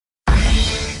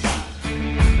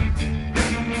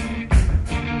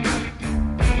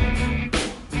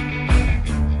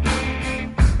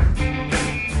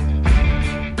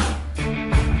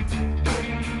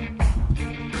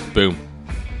Boom.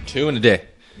 2 in a day.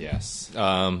 Yes.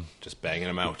 Just banging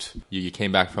them out. You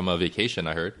came back from a vacation,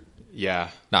 I heard. Yeah.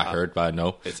 Not heard, but I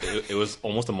know. It was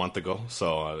almost a month ago,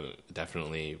 so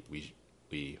definitely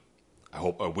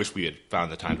I wish we had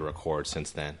found the time to record since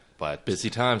then. But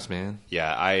busy times, man.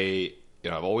 Yeah,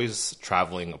 I'm always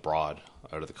traveling abroad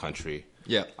out of the country.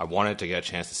 Yeah. I wanted to get a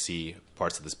chance to see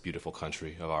parts of this beautiful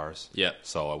country of ours. Yeah.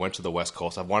 So I went to the West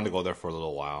Coast. I wanted to go there for a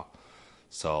little while.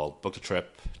 So booked a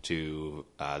trip to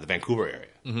the Vancouver area.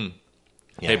 Mm-hmm.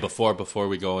 Yeah. Hey, before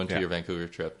we go into your Vancouver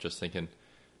trip, just thinking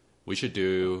we should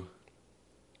do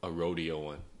a rodeo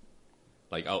one.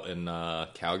 Like out in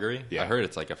Calgary. Yeah. I heard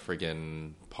it's like a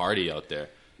friggin' party out there.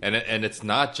 And it's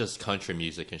not just country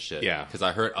music and shit. Yeah. Because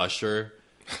I heard Usher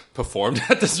performed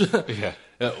at this. Yeah.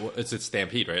 It's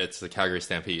Stampede, right? It's the Calgary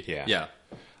Stampede. Yeah. Yeah.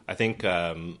 I think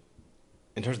in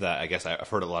terms of that, I guess I've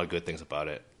heard a lot of good things about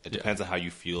it. It depends on how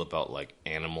you feel about like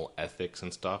animal ethics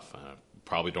and stuff.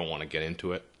 Probably don't want to get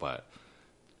into it, but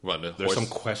there's some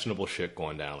questionable shit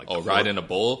going down. Like riding a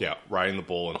bull? Yeah, riding the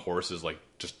bull and horses like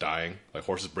just dying. Like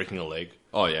horses breaking a leg.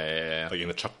 Oh, yeah. Like in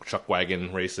the chuck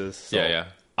wagon races. So yeah.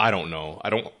 I don't know.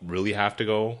 I don't really have to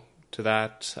go to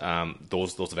that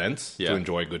those events to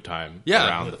enjoy a good time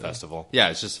around the festival. Yeah,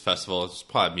 it's just a festival. It's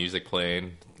probably music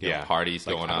playing, parties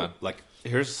like, going on. Like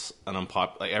here's an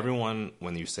like everyone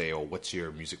when you say, "Oh, what's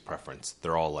your music preference?"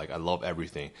 They're all like, "I love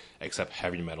everything except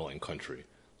heavy metal and country."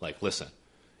 Like, listen,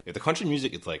 if the country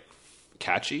music is like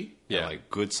catchy, and like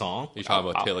good song, you talking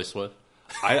about Taylor Swift?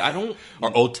 I don't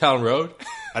or Old Town Road.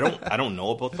 I don't know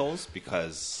about those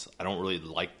because I don't really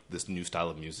like this new style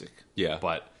of music. Yeah,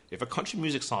 but if a country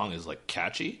music song is like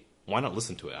catchy, why not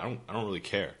listen to it? I don't really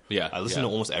care. Yeah, I listen to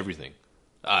almost everything.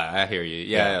 I hear you.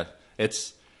 Yeah.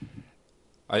 It's.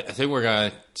 I think we're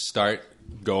gonna start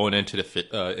going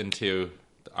into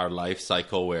our life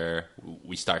cycle where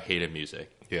we start hating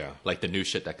music. Yeah, like the new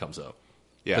shit that comes out.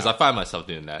 Yeah, because I find myself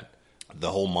doing that.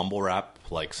 The whole mumble rap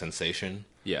like sensation.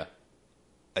 Yeah,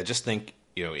 I just think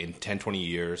in 10, 20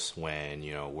 years when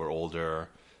we're older,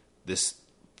 this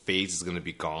phase is going to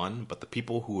be gone, but the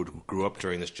people who grew up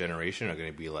during this generation are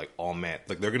going to be like, oh man,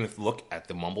 like they're going to look at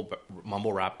the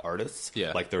mumble rap artists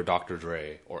like they're Dr.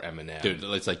 Dre or Eminem. Dude,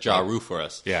 it's like Ja Rule for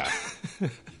us. Yeah.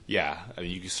 Yeah. I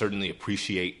mean, you can certainly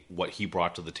appreciate what he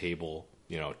brought to the table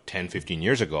 10, 15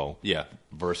 years ago. Yeah.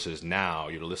 Versus now,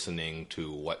 you're listening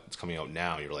to what's coming out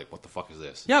now. You're like, what the fuck is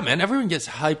this? Yeah, man. Everyone gets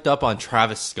hyped up on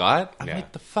Travis Scott. I'm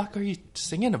like, the fuck are you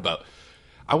singing about?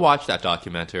 I watched that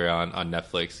documentary on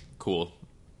Netflix. Cool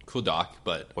doc,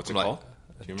 but what's it called?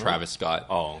 Travis Scott.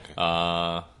 Oh, okay.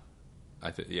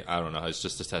 I don't know. It's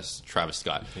just to test Travis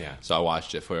Scott. Yeah. So I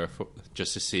watched it for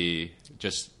just to see,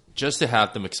 just to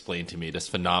have them explain to me this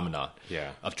phenomenon.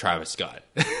 Of Travis Scott.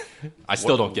 I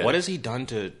still don't get it. What has he done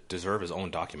to deserve his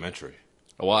own documentary?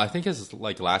 Well, I think his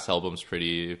last album's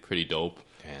pretty dope.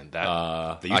 And that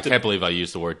I can't believe I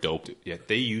used the word dope. Yeah,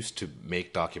 they used to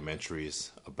make documentaries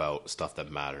about stuff that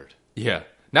mattered. Yeah.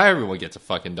 Now everyone gets a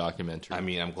fucking documentary. I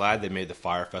mean, I'm glad they made the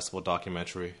Fire Festival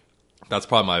documentary. That's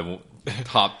probably my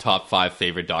top 5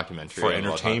 favorite documentary. For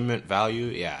entertainment value,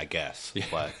 yeah, I guess. Yeah.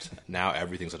 But now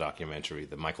everything's a documentary.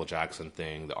 The Michael Jackson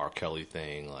thing, the R. Kelly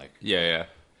thing, like... Yeah.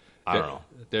 I don't know.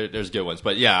 There's good ones.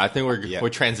 But yeah, I think we're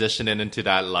transitioning into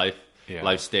that life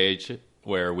stage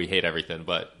where we hate everything.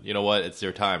 But you know what? It's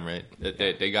their time, right?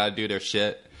 They got to do their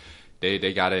shit.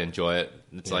 They got to enjoy it.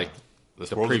 It's like...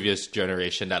 The previous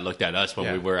generation that looked at us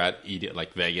when we were at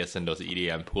like Vegas and those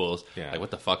EDM pools. Yeah. Like,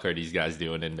 what the fuck are these guys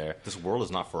doing in there? This world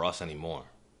is not for us anymore.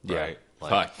 Right? Yeah.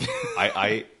 Like,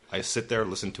 fuck. I sit there,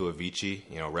 listen to Avicii,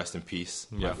 rest in peace.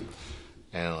 Yeah.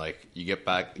 And like you get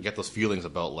those feelings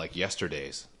about like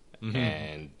yesterday's. Mm-hmm.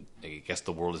 And I guess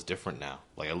the world is different now.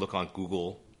 Like I look on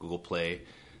Google Play.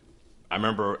 I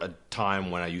remember a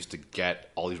time when I used to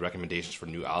get all these recommendations for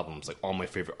new albums. Like all my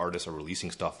favorite artists are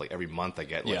releasing stuff. Like every month I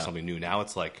get something new. Now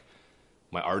it's like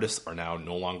my artists are now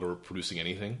no longer producing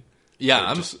anything.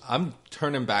 Yeah, I'm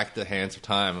turning back the hands of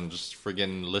time. I'm just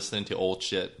friggin' listening to old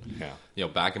shit. Yeah.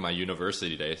 Back in my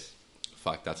university days.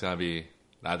 Fuck, that's gonna be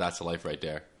that's the life right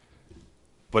there.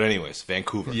 But anyways,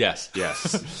 Vancouver. Yes.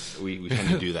 we tend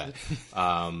to do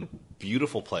that.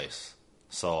 Beautiful place.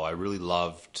 So I really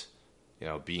loved.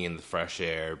 Being in the fresh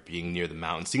air, being near the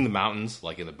mountains, seeing the mountains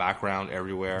like in the background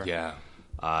everywhere. Yeah.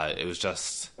 It was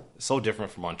just so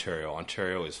different from Ontario.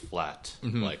 Ontario is flat,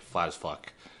 like flat as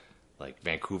fuck. Like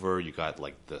Vancouver, you got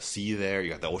like the sea there,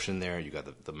 you got the ocean there, you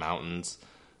got the mountains.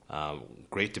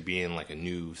 Great to be in like a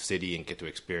new city and get to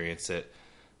experience it.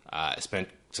 I spent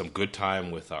some good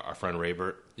time with our friend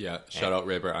Raybert. Yeah, shout out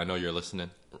Raybert. I know you're listening.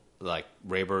 Like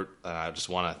Raybert, I just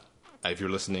want to, if you're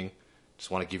listening, just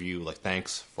want to give you like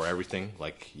thanks for everything.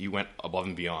 Like you went above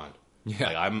and beyond. Yeah.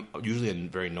 Like I'm usually a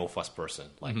very no fuss person.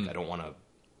 Like I don't want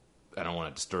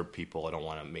to disturb people. I don't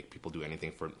want to make people do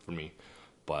anything for me.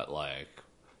 But like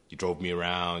you drove me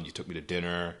around. You took me to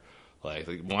dinner. Like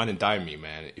wine and dine me,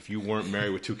 man. If you weren't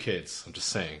married with 2 kids, I'm just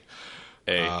saying.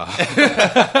 Hey.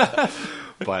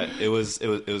 But it was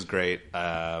great.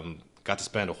 Got to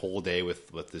spend a whole day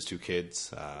with his 2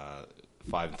 kids, 5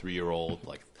 and 3-year-old.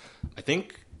 Like, I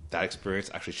think that experience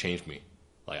actually changed me.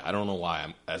 Like, I don't know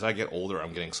why. As I get older,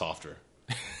 I'm getting softer,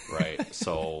 right?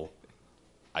 So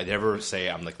I never say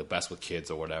I'm like the best with kids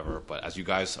or whatever. But as you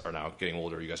guys are now getting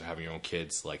older, you guys are having your own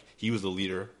kids. Like, he was the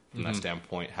leader from that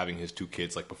standpoint, having his 2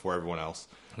 kids like before everyone else.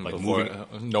 Like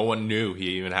no one knew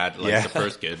he even had like the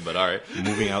first kid, but all right.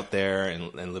 Moving out there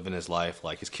and living his life.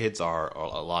 Like, his kids are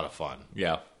a lot of fun.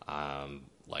 Yeah.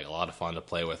 Like a lot of fun to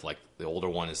play with. Like the older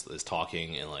one is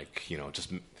talking and like,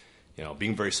 just,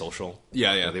 being very social.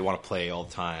 Yeah, yeah. They want to play all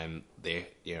the time. They,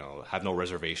 have no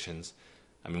reservations.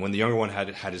 I mean, when the younger one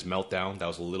had his meltdown, that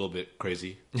was a little bit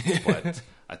crazy, but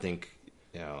I think,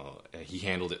 he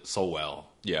handled it so well.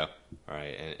 Yeah. All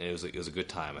right. And it was a good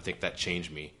time. I think that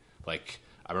changed me. Like,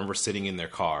 I remember sitting in their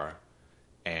car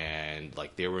and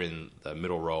like they were in the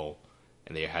middle row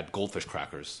and they had goldfish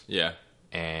crackers. Yeah.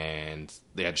 And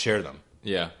they had shared them.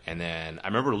 Yeah. And then I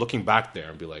remember looking back there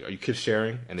and be like, are you kids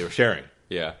sharing? And they were sharing.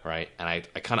 Yeah. Right? And I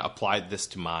kind of applied this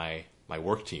to my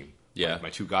work team. Yeah. Like my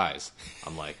 2 guys.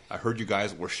 I'm like, I heard you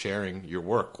guys were sharing your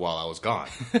work while I was gone.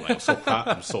 Like,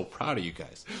 I'm so proud of you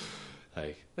guys.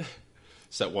 Like,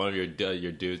 except one of your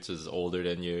dudes is older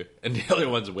than you, and the other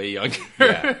one's way younger.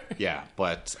 yeah.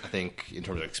 But I think in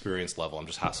terms of experience level, I'm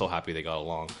just so happy they got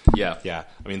along. Yeah.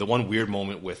 I mean, the one weird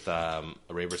moment with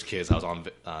Raver's kids, I was on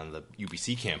the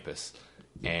UBC campus,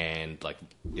 and like,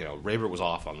 Raver was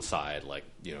off on the side, like,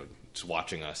 just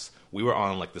watching us. We were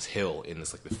on like this hill in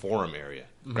this like the forum area,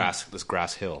 this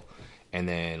grass hill, and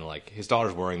then like his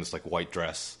daughter's wearing this like white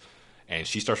dress. And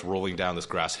she starts rolling down this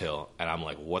grass hill, and I'm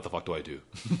like, what the fuck do I do?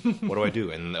 What do I do?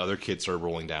 And the other kids start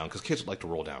rolling down, because kids like to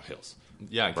roll down hills.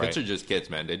 Yeah, and kids are just kids,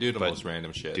 man. They do the most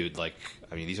random shit. Dude, like,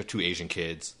 I mean, these are 2 Asian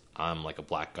kids. I'm like a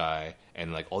black guy,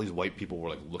 and like all these white people were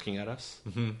like looking at us,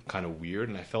 kind of weird,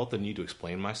 and I felt the need to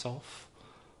explain myself.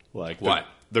 Like, what?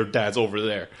 Their dad's over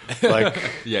there. Like,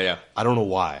 yeah. I don't know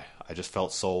why. I just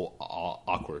felt so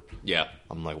awkward. Yeah.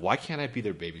 I'm like, why can't I be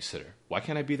their babysitter? Why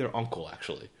can't I be their uncle,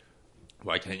 actually?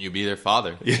 Why can't you be their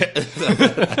father? Yeah,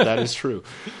 that is true.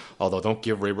 Although, don't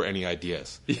give Raber any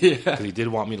ideas. Yeah. Because he did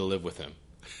want me to live with him.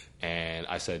 And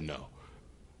I said no.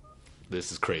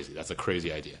 This is crazy. That's a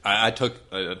crazy idea. I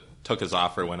took his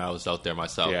offer when I was out there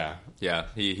myself. Yeah. Yeah.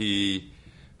 He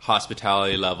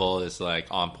hospitality level is like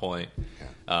on point.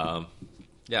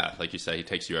 Yeah. Like you said, he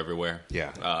takes you everywhere.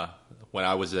 Yeah. When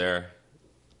I was there,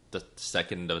 the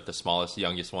smallest,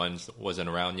 youngest one wasn't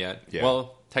around yet. Yeah.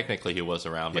 Well, technically he was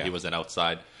around, but he wasn't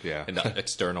outside in the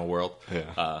external world.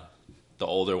 Yeah. The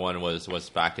older one was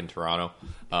back in Toronto.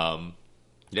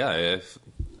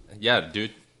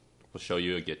 Dude will show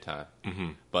you a good time. Mm-hmm.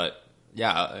 But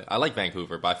yeah, I like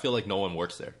Vancouver, but I feel like no one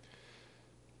works there.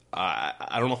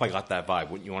 I don't know if I got that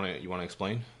vibe. You want to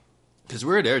explain? Because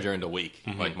we were there during the week,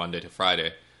 like Monday to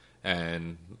Friday,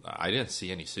 and I didn't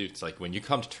see any suits. Like when you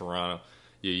come to Toronto,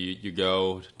 you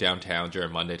go downtown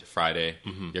during Monday to Friday,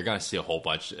 you're gonna see a whole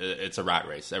bunch. It's a rat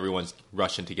race. Everyone's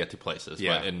rushing to get to places.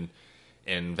 Yeah. But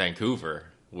in Vancouver,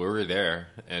 we were there,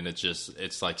 and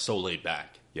it's like so laid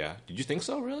back. Yeah. Did you think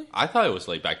so, really? I thought it was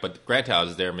laid back, but granted, I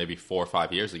was there maybe 4 or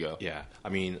 5 years ago. Yeah. I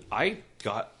mean, I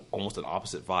got almost an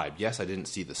opposite vibe. Yes, I didn't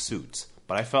see the suits,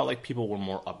 but I felt like people were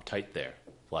more uptight there.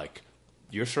 Like,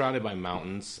 you're surrounded by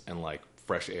mountains and, like,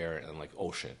 fresh air and, like,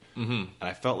 ocean. Mm-hmm. And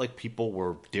I felt like people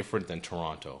were different than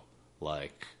Toronto.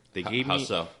 Like, they gave How me...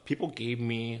 so? People gave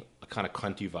me a kind of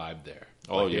cunty vibe there.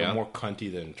 Oh, like, yeah? They're more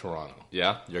cunty than Toronto.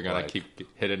 Yeah? You're going to keep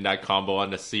hitting that combo on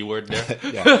the C word there?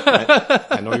 Yeah.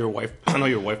 I know your wife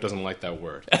doesn't like that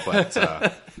word, but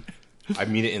I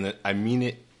mean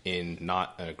it in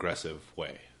not an aggressive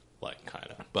way, like kind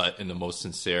of. But in the most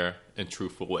sincere and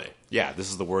truthful way. Yeah,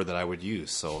 this is the word that I would use,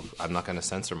 so I'm not going to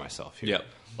censor myself here. Yep.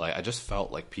 Like, I just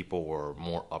felt like people were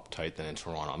more uptight than in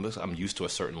Toronto. I'm used to a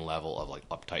certain level of, like,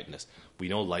 uptightness. We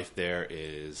know life there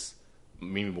is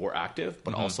maybe more active,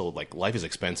 but also, like, life is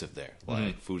expensive there.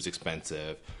 Like, food's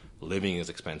expensive, living is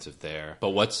expensive there. But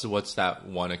what's that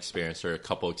one experience or a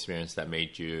couple experience that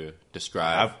made you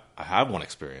describe? I have one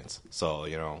experience. So,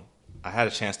 I had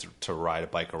a chance to ride a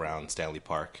bike around Stanley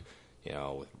Park,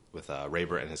 with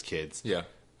Raber and his kids. Yeah.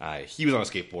 He was on a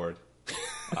skateboard.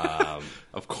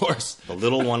 Of course. The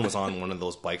little one was on one of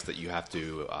those bikes that you have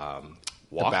to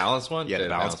walk. The balance one? Yeah, the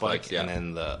balance bike. bikes, yeah. And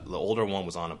then the older one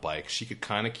was on a bike. She could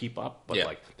kind of keep up, but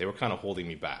like they were kind of holding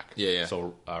me back. Yeah.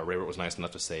 So Raybert was nice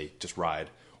enough to say, just ride.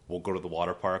 We'll go to the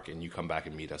water park and you come back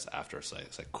and meet us after. So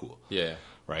it's like, cool. Yeah.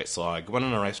 Right. So I went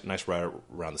on a nice ride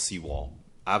around the seawall.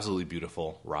 Absolutely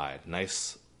beautiful ride.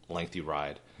 Nice, lengthy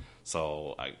ride.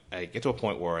 So I get to a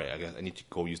point where I guess I need to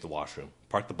go use the washroom.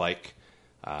 Park the bike,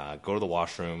 go to the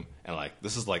washroom, and like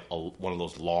this is like one of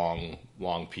those long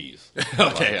pees.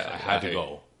 Okay, I had to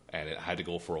go, and I had to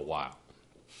go for a while.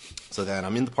 So then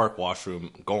I'm in the park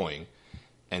washroom going,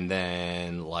 and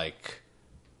then like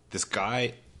this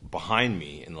guy behind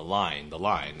me in the line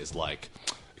is like,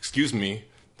 "Excuse me,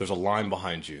 there's a line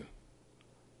behind you."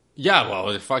 Yeah, well,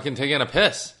 they're fucking taking a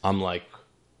piss. I'm like,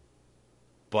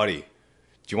 buddy, do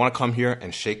you want to come here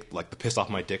and shake like the piss off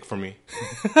my dick for me?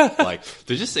 Like,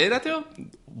 did you say that to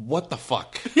him? What the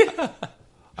fuck? Yeah.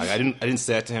 I didn't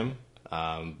say that to him,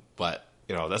 but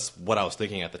you know that's what I was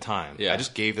thinking at the time. Yeah. I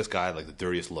just gave this guy like the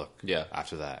dirtiest look. Yeah.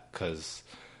 After that, because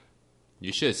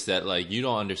you should have said like you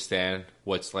don't understand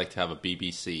what it's like to have a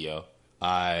BBC, yo.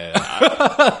 I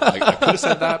could have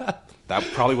said that. That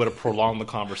probably would have prolonged the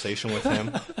conversation with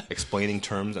him, explaining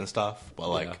terms and stuff. But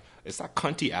like, it's that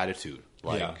cunty attitude.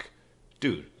 Like,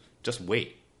 dude, just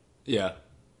wait. Yeah.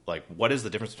 Like, what is the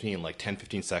difference between like 10,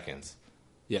 15 seconds?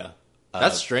 Yeah.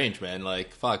 That's strange, man.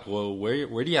 Like, fuck. Well,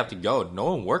 where do you have to go? No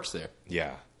one works there.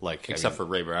 Yeah. Like, except for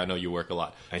Raver. I know you work a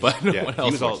lot, but no one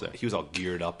else works there. He was all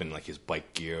geared up in like his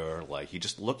bike gear. Like, he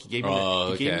just looked. He gave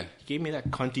me he gave me that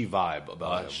cunty vibe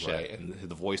about him, shit. Right? And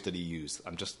the voice that he used.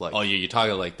 I'm just like, oh, you're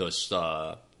talking like those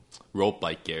rope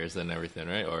bike gears and everything,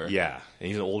 right? Or yeah, and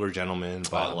he's an older gentleman,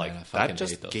 but like man, that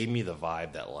just gave me the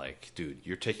vibe that like, dude,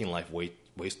 you're taking life way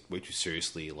too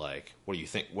seriously. Like, what do you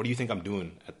think? What do you think I'm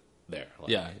doing there? Like,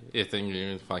 yeah, you think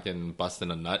you're fucking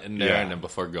busting a nut in there and then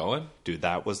before going? Dude,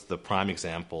 that was the prime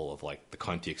example of like the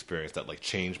cunty experience that like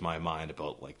changed my mind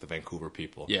about like the Vancouver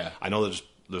people. Yeah, I know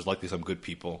there's likely some good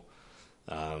people.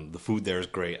 The food there is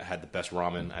great. I had the best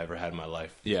ramen I ever had in my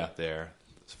life. Yeah, there,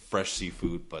 it's fresh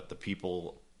seafood, but the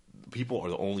people are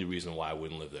the only reason why I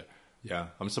wouldn't live there. Yeah,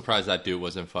 I'm surprised that dude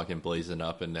wasn't fucking blazing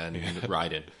up and then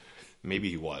riding. Maybe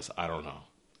he was. I don't know,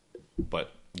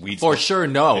 but. For sure,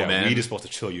 no, man. Weed is supposed to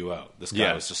chill you out. This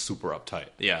guy was just super uptight.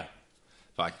 Yeah.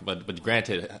 Fuck, but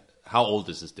granted, how old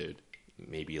is this dude?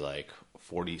 Maybe like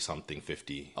 40-something,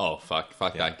 50. Oh, fuck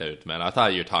that dude, man. I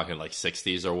thought you were talking like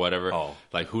 60s or whatever. Oh.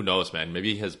 Like, who knows, man?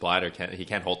 Maybe his bladder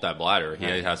can't hold that bladder. He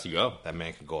has to go. That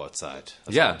man can go outside.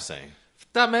 That's what I'm saying.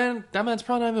 That man's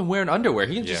probably not even wearing underwear.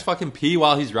 He can just fucking pee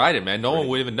while he's riding, man. No one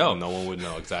would even know. No one would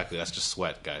know, exactly. That's just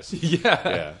sweat, guys.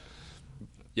 Yeah.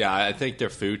 Yeah, I think their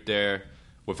food there,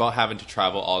 without having to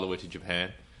travel all the way to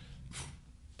Japan,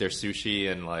 their sushi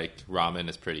and like ramen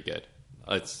is pretty good.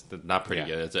 It's not pretty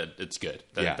good. It's good.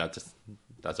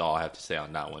 That's all I have to say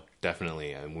on that one.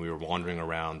 Definitely. And we were wandering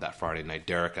around that Friday night.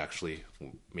 Derek actually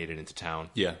made it into town.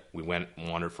 Yeah. We went and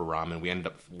wandered for ramen. We ended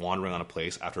up wandering on a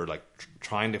place after like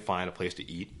trying to find a place to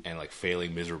eat and like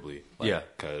failing miserably.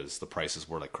 Because the prices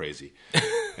were like crazy. And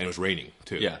it was raining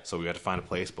too. Yeah. So we had to find a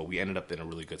place, but we ended up in a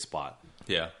really good spot.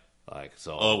 Yeah. Like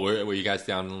so. Oh, were you guys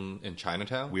down in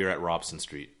Chinatown? We were at Robson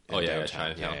Street.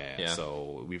 Chinatown. Yeah.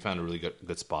 So we found a really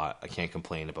good spot. I can't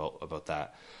complain about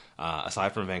that.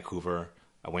 Aside from Vancouver,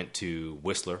 I went to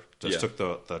Whistler. Took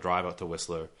the drive out to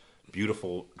Whistler.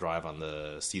 Beautiful drive on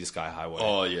the Sea to Sky Highway.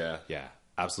 Oh yeah, yeah,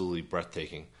 absolutely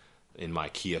breathtaking. In my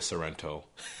Kia Sorento.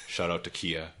 Shout out to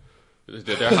Kia.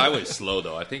 Their highway's slow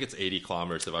though. I think it's 80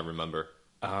 kilometers if I remember.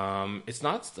 It's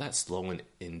not that slow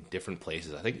in different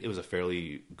places. I think it was a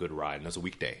fairly good ride, and it was a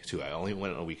weekday too. I only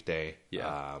went on a weekday.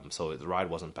 Yeah. So the ride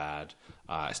wasn't bad.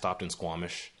 I stopped in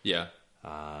Squamish. Yeah.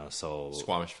 So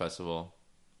Squamish Festival,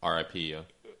 R.I.P.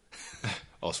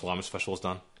 Oh, Squamish Festival's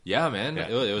done. Yeah, man. Yeah.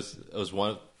 It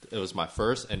was my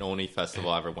first and only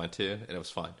festival I ever went to, and it was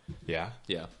fun. Yeah.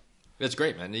 Yeah. It's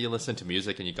great, man. You listen to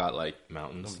music, and you got like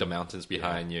mountains, the mountains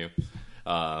behind you.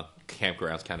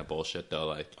 Campground's kind of bullshit though.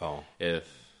 Like,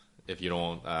 if you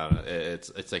don't,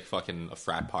 it's like fucking a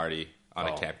frat party on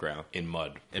a campground in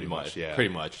mud. Pretty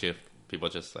much. People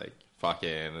just like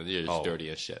fucking, you're just dirty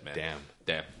as shit, man.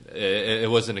 Damn. It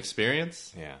was an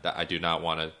experience that I do not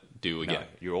want to do again. No,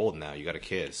 you're old now. You got a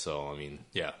kid, so I mean,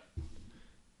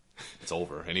 it's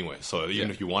over anyway. So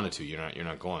even if you wanted to, you're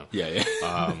not going.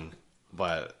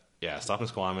 But yeah, stopped in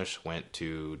Squamish. Went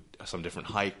to some different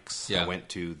hikes. Yeah. I went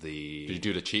to the. Did you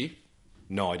do the Chief?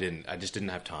 No, I didn't. I just didn't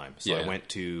have time. So I went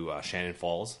to Shannon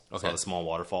Falls. Saw the small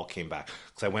waterfall. Came back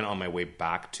because I went on my way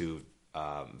back to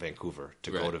Vancouver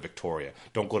to go to Victoria.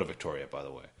 Don't go to Victoria, by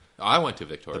the way. I went to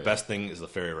Victoria. The best thing is the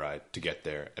ferry ride to get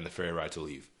there and the ferry ride to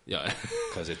leave. Yeah.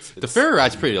 Because it's the ferry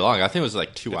ride's pretty long. I think it was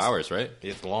like 2 hours, right?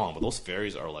 It's long, but those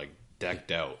ferries are like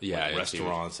decked out. Yeah. Like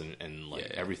restaurants and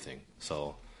like everything.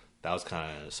 So that was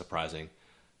kind of surprising.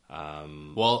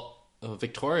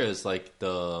 Victoria is like the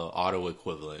Ottawa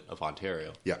equivalent of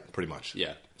Ontario. Yeah, pretty much.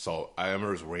 Yeah. So I remember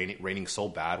it was raining so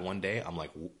bad one day.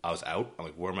 I was out. I'm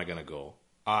like, where am I going to go?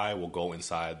 I will go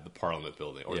inside the Parliament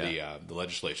building or the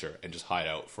legislature and just hide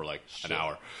out for like an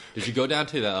hour. Did you go down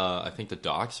to the I think the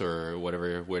docks or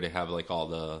whatever where they have like all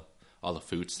the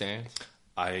food stands?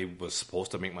 I was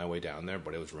supposed to make my way down there,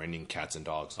 but it was raining cats and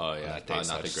dogs. Oh yeah, that day,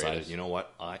 so I decided, you know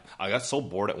what? I got so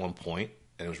bored at one point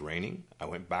and it was raining. I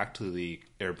went back to the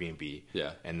Airbnb.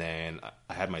 Yeah, and then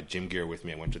I had my gym gear with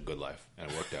me. I went to Good Life and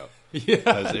it worked out. Yeah,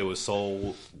 because it was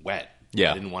so wet. Yeah,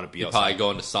 I didn't want to be outside. Probably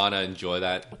go into sauna, enjoy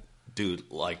that. Dude,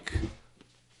 like,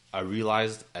 I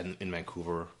realized in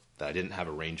Vancouver that I didn't have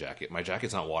a rain jacket. My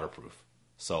jacket's not waterproof.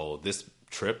 So this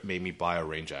trip made me buy a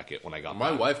rain jacket when I got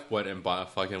My back. wife went and bought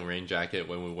a fucking rain jacket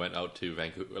when we went out to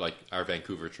Vancouver, like our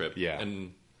Vancouver trip. Yeah.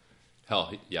 And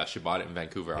hell, yeah, she bought it in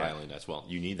Vancouver Island as well.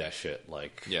 You need that shit.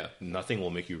 Like, nothing will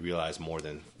make you realize more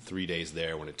than 3 days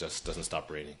there when it just doesn't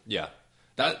stop raining. Yeah.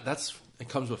 It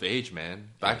comes with age,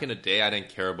 man. Back in the day, I didn't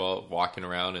care about walking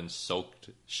around in soaked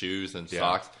shoes and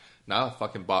socks. Now I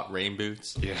fucking bought rain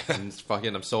boots. Yeah. And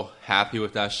I'm so happy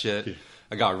with that shit. Yeah.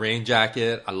 I got a rain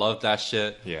jacket. I love that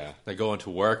shit. Yeah. I go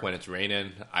into work when it's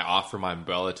raining. I offer my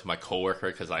umbrella to my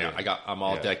coworker because I'm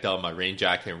all decked out in my rain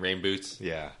jacket and rain boots.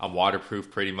 Yeah. I'm waterproof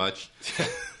pretty much.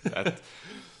 I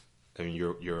mean,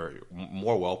 you're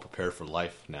more well prepared for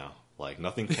life now. Like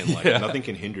nothing can nothing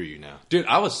can hinder you now. Dude,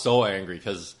 I was so angry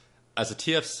because as a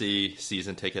TFC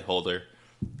season ticket holder,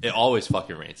 it always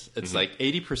fucking rains. It's like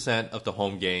 80% of the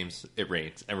home games, it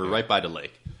rains. And we're right by the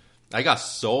lake. I got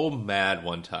so mad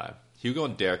one time. Hugo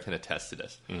and Derek can attest to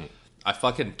this. I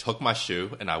fucking took my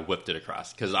shoe and I whipped it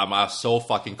across because I was so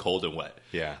fucking cold and wet.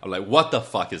 Yeah. I'm like, what the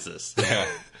fuck is this? Yeah.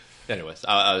 Anyways,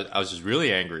 I was just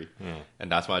really angry.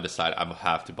 And that's when I decided I'm going to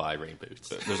have to buy rain boots.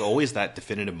 There's always that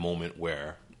definitive moment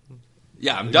where...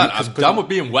 Yeah, I'm done. I'm done with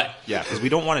being wet. Yeah, because we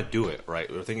don't want to do it, right?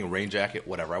 We're thinking rain jacket,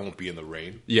 whatever. I won't be in the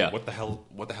rain. Yeah. What the hell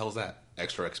is that?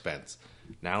 Extra expense.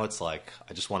 Now it's like,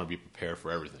 I just want to be prepared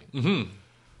for everything. Mm-hmm.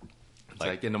 It's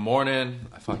like in the morning,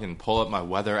 I fucking pull up my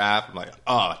weather app. I'm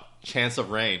like, chance of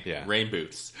rain. Yeah. Rain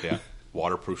boots. Yeah.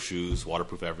 Waterproof shoes,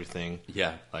 waterproof everything.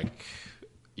 Yeah. Like,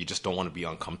 you just don't want to be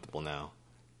uncomfortable now.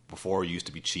 Before, you used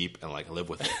to be cheap and like live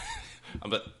with it.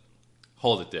 But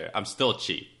hold it there. I'm still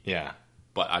cheap. Yeah.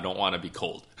 But I don't want to be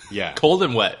cold. Yeah. Cold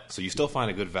and wet. So you still find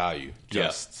a good value.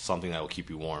 Just something that will keep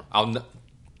you warm.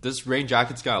 This rain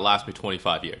jacket's going to last me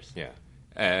 25 years. Yeah.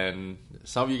 And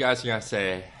some of you guys are going to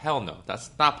say, hell no, that's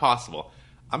not possible.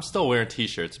 I'm still wearing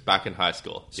T-shirts back in high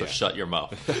school, so shut your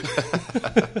mouth.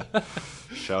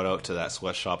 Shout out to that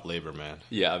sweatshop labor, man.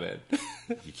 Yeah, man.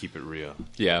 You keep it real.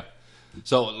 Yeah.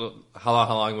 So how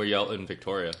long were you out in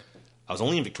Victoria? I was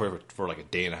only in Victoria for like a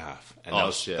day and a half. And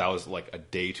that was like a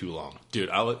day too long. Dude,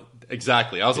 I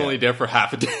was only there for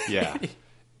half a day. Yeah.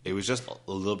 It was just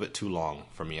a little bit too long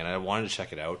for me. And I wanted to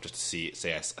check it out just to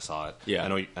say I saw it. Yeah.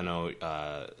 I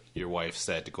know your wife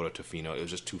said to go to Tofino. It was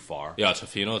just too far. Yeah,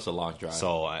 Tofino is a long drive.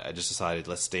 So I just decided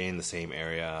let's stay in the same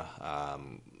area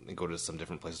and go to some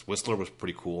different places. Whistler was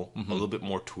pretty cool. A little bit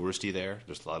more touristy there.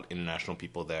 There's a lot of international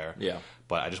people there. Yeah.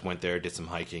 But I just went there, did some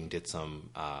hiking, did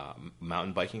some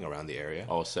mountain biking around the area.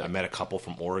 Oh, sick. I met a couple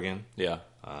from Oregon. Yeah.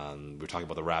 We were talking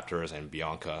about the Raptors and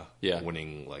Bianca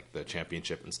winning like the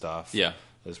championship and stuff. Yeah.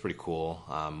 It was pretty cool.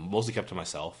 Mostly kept to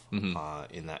myself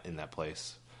in that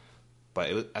place.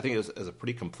 But I think it was a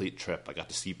pretty complete trip. I got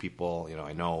to see people,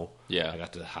 I know. Yeah. I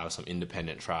got to have some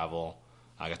independent travel.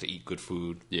 I got to eat good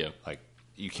food. Yeah. Like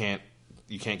you can't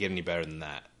get any better than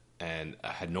that. And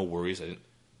I had no worries. I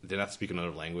didn't have to speak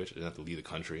another language. I didn't have to leave the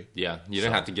country. Yeah. You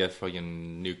didn't have to get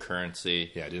fucking new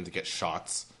currency. Yeah, I didn't have to get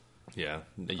shots. Yeah.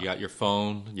 You got your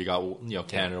phone. You got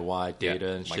Canada-wide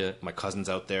data and shit. My cousin's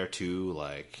out there too.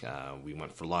 Like we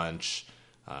went for lunch.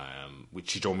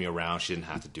 She drove me around. She didn't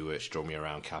have to do it. She drove me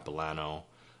around Capilano.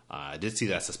 I did see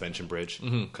that suspension bridge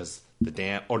because the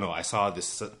dam. Oh no, I saw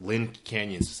this Lynn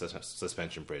Canyon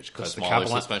suspension bridge because the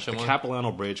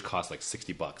Capilano bridge cost like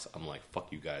 $60. I'm like,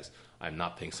 fuck you guys. I'm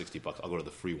not paying $60. I'll go to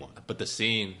the free one. But the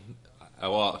scene,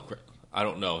 well, I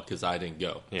don't know because I didn't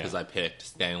go because I picked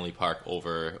Stanley Park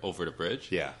over the bridge.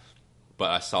 Yeah, but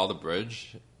I saw the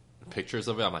bridge, pictures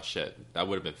of it. I'm like, shit, that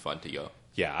would have been fun to go.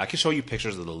 Yeah, I can show you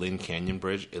pictures of the Lynn Canyon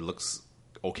Bridge. It looks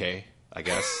okay. I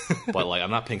guess. But like,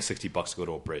 I'm not paying $60 to go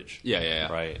to a bridge.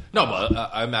 Yeah. Right. No, but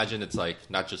I imagine it's like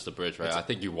not just the bridge, right? I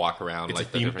think you walk around It's like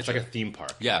a theme. It's like a theme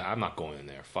park. Yeah, I'm not going in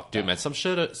there. Fuck, dude, that.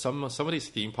 man. Some of these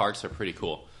theme parks are pretty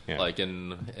cool. Yeah. Like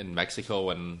in Mexico,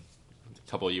 when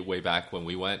a couple of way back when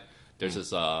we went, there's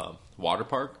this water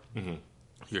park. Mm-hmm.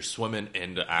 You're swimming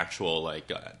in the actual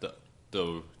like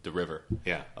the river.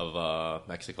 Yeah. Of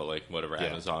Mexico, like whatever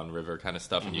Amazon River kind of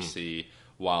stuff, and you see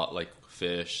wild like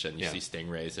fish and you see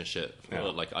stingrays and shit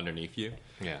like underneath you.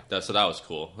 Yeah. So that was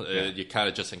cool. You kind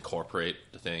of just incorporate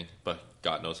the thing, but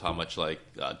God knows how much like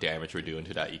damage we're doing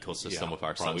to that ecosystem with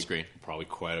our sunscreen. Probably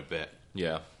quite a bit.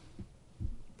 Yeah.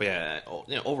 But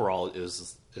overall it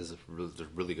was a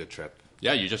really good trip.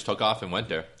 Yeah, you just took off and went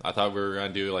there. I thought we were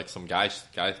gonna do like some guy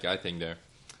thing there.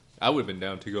 I would have been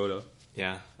down to go to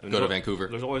go to Vancouver.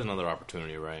 There's always another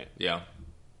opportunity, right? Yeah.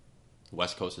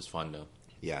 West Coast is fun though.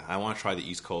 Yeah, I want to try the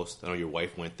East Coast. I know your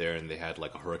wife went there and they had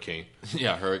like a hurricane.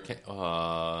 Yeah, hurricane.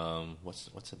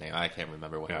 What's the name? I can't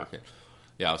remember what hurricane.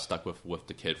 Yeah, I was stuck with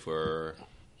the kid for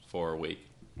a week.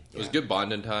 It was good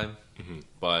bonding time,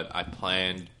 but I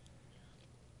planned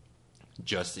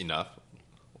just enough.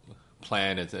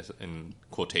 Plan is in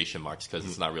quotation marks because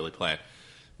it's not really planned.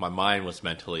 My mind was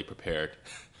mentally prepared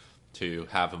to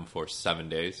have him for 7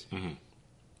 days.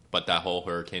 But that whole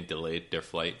hurricane delayed their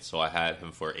flight, so I had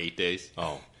him for 8 days.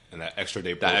 Oh, and that extra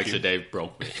day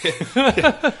broke me.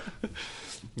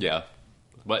 Yeah.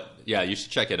 But yeah, you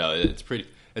should check it out.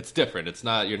 It's different. It's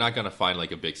not, you're not going to find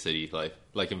like a big city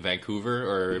like in Vancouver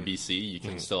or BC, you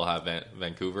can still have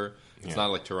Vancouver. It's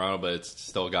not like Toronto, but it's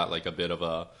still got like a bit of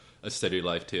a city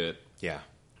life to it. Yeah.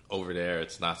 Over there,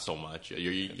 it's not so much.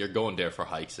 You're going there for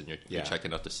hikes and you're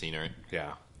checking out the scenery.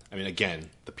 Yeah. I mean, again,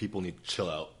 the people need to chill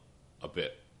out a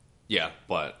bit. Yeah.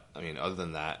 But, I mean, other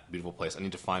than that, beautiful place. I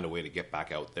need to find a way to get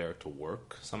back out there to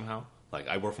work somehow. Like,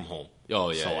 I work from home. Oh,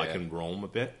 yeah. So I can roam a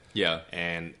bit. Yeah.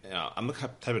 And I'm the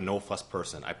type of no-fuss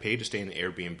person. I paid to stay in an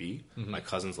Airbnb. My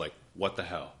cousin's like, what the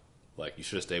hell? Like, you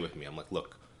should have stayed with me. I'm like,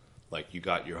 look, like, you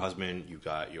got your husband, you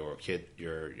got your kid,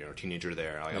 your teenager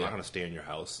there. Like, I'm not going to stay in your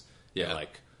house. Yeah. And,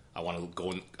 like, I want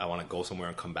to go somewhere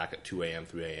and come back at 2 a.m.,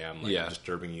 3 a.m. Like, I'm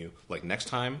disturbing you. Like, next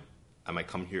time, I might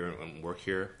come here and work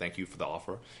here. Thank you for the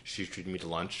offer. She treated me to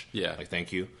lunch. Yeah. Like,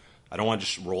 thank you. I don't want to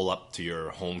just roll up to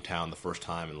your hometown the first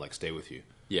time and, like, stay with you.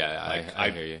 Yeah, like, I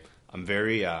hear you. I'm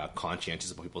very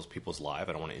conscientious about people's lives.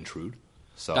 I don't want to intrude.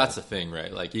 So that's the thing,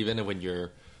 right? Like, even when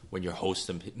you're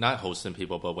not hosting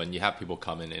people, but when you have people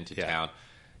coming into town,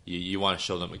 you want to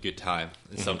show them a good time.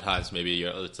 And sometimes maybe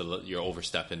you're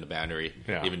overstepping the boundary,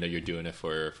 even though you're doing it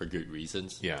for good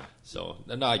reasons. Yeah. So,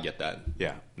 no, I get that.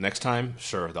 Yeah. Next time,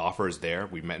 sure, the offer is there.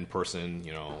 We met in person,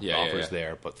 the offer is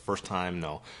there. But the first time,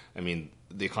 no. I mean,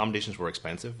 the accommodations were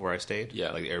expensive where I stayed.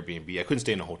 Yeah. Like the Airbnb. I couldn't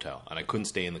stay in a hotel, and I couldn't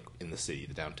stay in the city,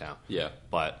 the downtown. Yeah.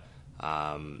 But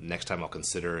next time I'll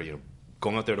consider,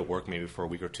 going out there to work maybe for a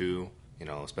week or two,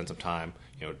 spend some time,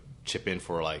 chip in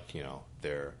for like,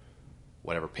 their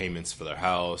whatever payments for their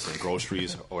house and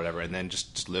groceries or whatever, and then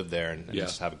just live there and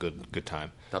just have a good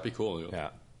time. That'd be cool.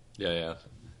 Yeah.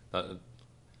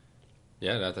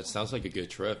 That sounds like a good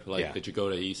trip. Like, did you go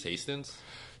to East Hastings?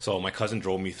 So my cousin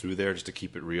drove me through there just to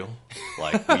keep it real.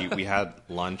 Like we had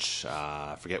lunch.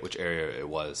 I forget which area it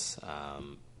was,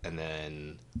 and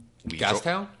then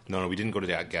Gastown? No, we didn't go to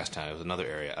the Gastown. It was another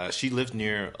area. She lived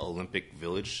near Olympic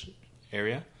Village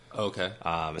area. Okay.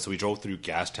 So we drove through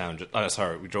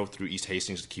Gastown. We drove through East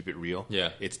Hastings to keep it real.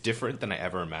 Yeah. It's different than I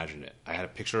ever imagined it. I had a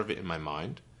picture of it in my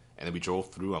mind, and then we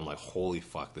drove through. I'm like, holy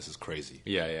fuck, this is crazy.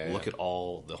 Yeah. Look at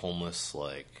all the homeless,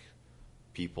 like,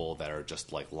 people that are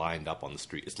just, like, lined up on the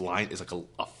street. It's like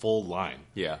a full line.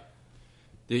 Yeah.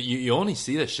 You only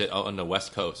see this shit out on the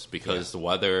West Coast because the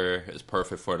weather is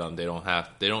perfect for them. They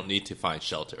don't need to find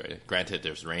shelter. Right? Granted,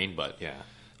 there's rain, but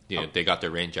they got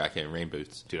their rain jacket and rain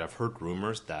boots. Dude, I've heard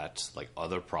rumors that like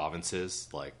other provinces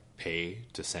like pay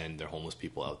to send their homeless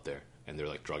people out there, and they're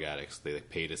like drug addicts. They like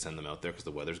pay to send them out there because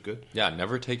the weather's good. Yeah,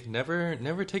 never take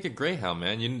a Greyhound,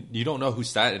 man. You don't know who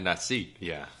sat in that seat.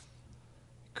 Yeah,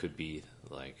 could be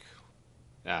like,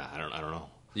 I don't know.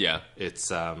 Yeah, it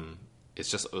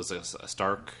was a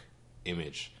stark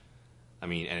image. I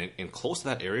mean, and close to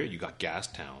that area, you got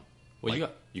Gastown. Well,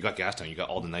 you got Gastown. You got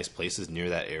all the nice places near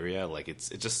that area. Like it's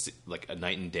just like a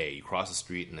night and day. You cross the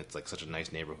street and it's like such a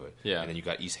nice neighborhood. Yeah. And then you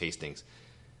got East Hastings,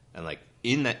 and like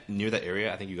near that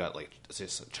area, I think you got like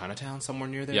Chinatown somewhere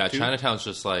near there. Yeah, too? Chinatown's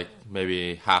just like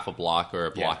maybe half a block or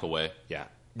a block away. Yeah.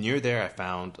 Near there, I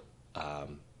found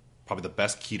probably the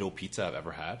best keto pizza I've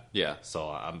ever had. Yeah. So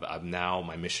I'm now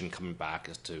my mission coming back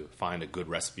is to find a good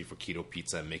recipe for keto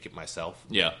pizza and make it myself.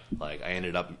 Yeah. Like I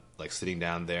ended up like sitting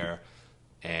down there.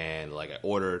 And like I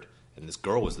ordered, and this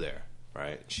girl was there,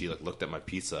 right? She like looked at my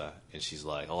pizza and she's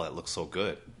like, "Oh, that looks so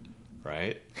good,"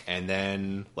 right? And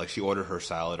then like she ordered her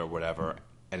salad or whatever,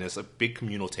 and it's a big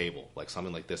communal table, like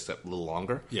something like this, a little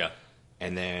longer. Yeah.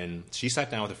 And then she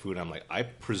sat down with her food, and I'm like, I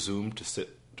presume to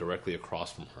sit directly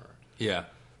across from her. Yeah.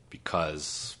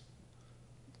 Because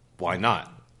why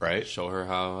not, right? Show her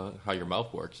how your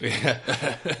mouth works. Yeah.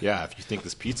 Yeah, if you think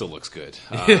this pizza looks good.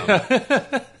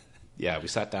 Yeah, we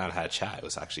sat down and had a chat. It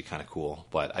was actually kind of cool.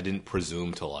 But I didn't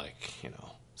presume to, like, you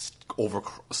know,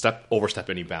 overstep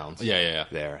any bounds. Yeah.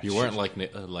 There. You weren't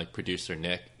like producer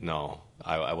Nick. No,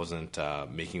 I wasn't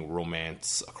making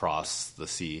romance across the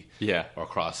sea. Yeah. Or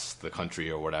across the country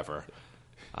or whatever.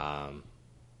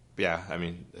 Yeah, I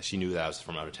mean, she knew that I was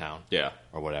from out of town. Yeah.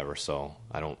 Or whatever, so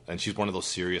I don't... And she's one of those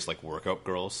serious, like, workout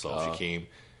girls, so she came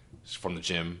from the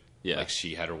gym. Yeah. Like,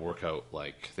 she had her workout,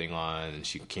 like, thing on, and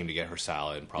she came to get her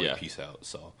salad and probably peace out,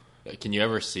 so... Can you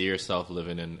ever see yourself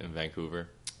living in Vancouver?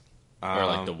 Or,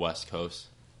 like, the West Coast?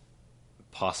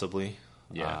 Possibly.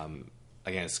 Yeah.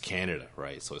 Again, it's Canada,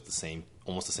 right? So it's the same,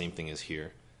 almost the same thing as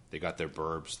here. They got their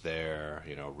burbs there,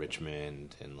 you know,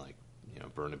 Richmond and, like, you know,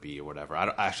 Burnaby or whatever.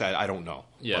 I don't know.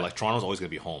 Yeah. But, like, Toronto's always going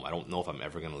to be home. I don't know if I'm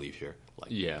ever going to leave here, like,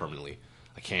 permanently.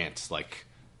 I can't, like,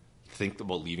 think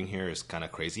about leaving here is kind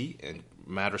of crazy. And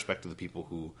mad respect to the people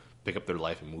who pick up their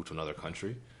life and move to another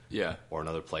country. Yeah. Or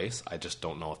another place. I just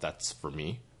don't know if that's for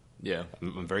me. Yeah.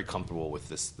 I'm very comfortable with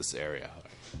this area.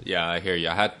 Yeah, I hear you.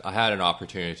 I had an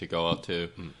opportunity to go out to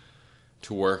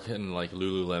work in, like,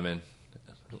 Lululemon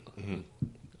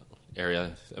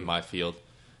area in my field.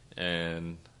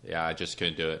 And... yeah, I just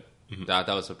couldn't do it. That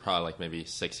was probably like maybe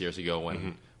 6 years ago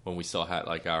when we still had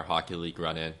like our hockey league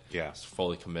run in. Yeah, I was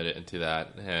fully committed into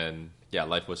that, and yeah,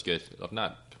 life was good.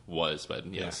 Not was, but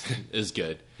yes, is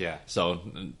good. Yeah. So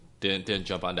didn't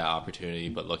jump on that opportunity,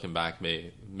 but looking back,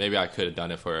 maybe I could have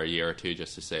done it for a year or two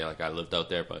just to say like I lived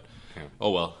out there. But oh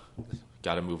well,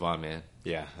 got to move on, man.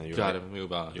 Yeah, and got to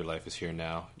move on. Your life is here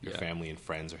now. Your family and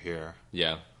friends are here.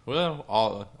 Yeah. Well,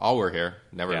 all were here.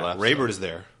 Never left. Raybert is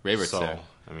there. Raybert's there.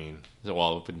 I mean...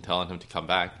 well, we've been telling him to come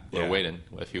back. We're waiting.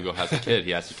 If Hugo has a kid,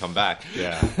 he has to come back.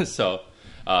 Yeah. So,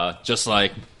 just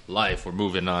like life, we're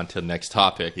moving on to the next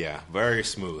topic. Yeah, very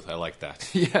smooth. I like that.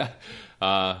 Yeah.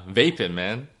 Vaping,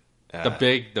 man.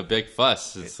 The big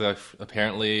fuss. It's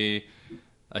apparently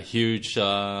a huge,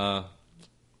 what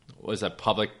is that,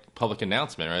 public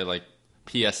announcement, right? Like,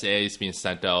 PSAs being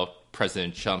sent out,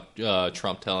 President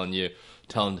Trump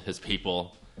telling his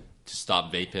people to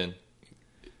stop vaping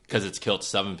because it's killed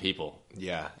 7 people.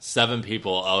 Yeah, 7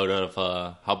 people out of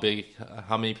how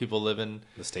many people live in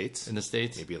the States? In the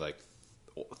States, maybe like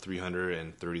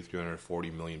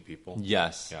 340 million people.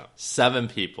 Yes, yeah, 7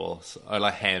 people are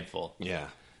like a handful. Yeah,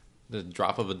 the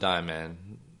drop of a dime, man,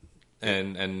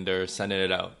 and they're sending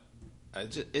it out.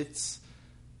 It's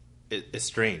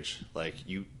strange. Like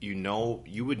you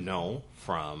would know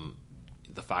from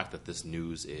the fact that this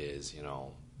news is, you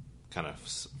know, kind of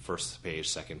first page,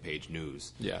 second page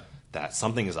news. Yeah. That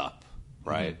something is up,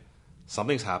 right?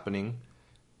 Something's happening.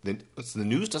 The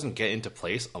news doesn't get into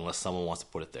place unless someone wants to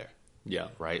put it there. Yeah.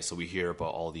 Right? So we hear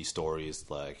about all these stories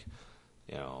like,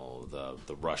 you know,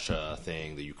 the Russia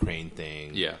thing, the Ukraine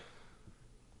thing. Yeah.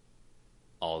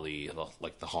 All the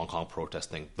Hong Kong protest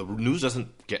thing. The news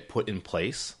doesn't get put in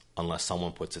place unless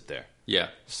someone puts it there. Yeah.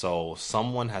 So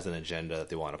someone has an agenda that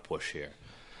they want to push here.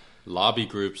 Lobby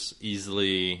groups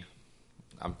easily,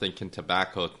 I'm thinking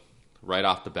tobacco right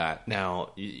off the bat.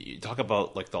 Now, you talk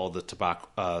about like all the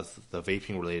tobacco, the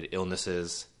vaping related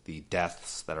illnesses, the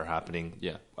deaths that are happening.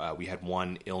 Yeah. We had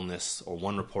one illness or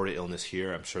one reported illness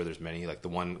here. I'm sure there's many, like the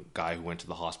one guy who went to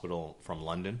the hospital from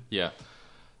London. Yeah.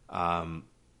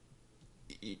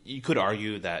 You could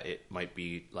argue that it might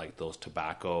be like those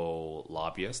tobacco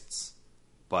lobbyists,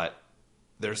 but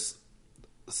there's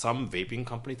some vaping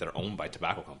companies that are owned by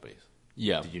tobacco companies.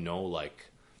 Yeah. Did you know, like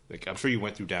I'm sure you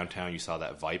went through downtown, you saw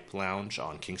that Vipe lounge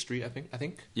on King Street, I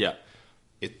think. Yeah.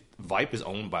 Vipe is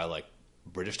owned by like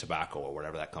British Tobacco or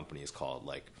whatever that company is called.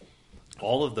 Like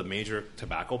all of the major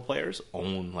tobacco players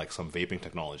own like some vaping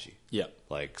technology. Yeah.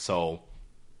 Like, so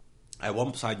at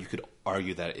one side you could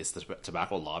argue that it's the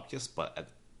tobacco lobbyists, but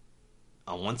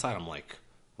on one side I'm like,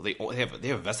 well, they have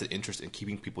a vested interest in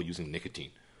keeping people using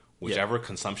nicotine, whichever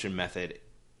consumption method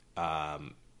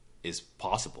is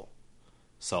possible.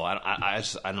 So I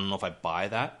don't know if I buy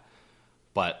that,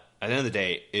 but at the end of the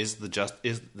day, is the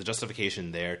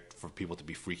justification there for people to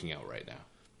be freaking out right now?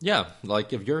 Yeah,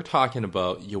 like if you're talking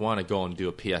about you want to go and do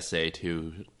a PSA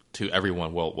to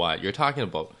everyone worldwide, you're talking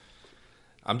about.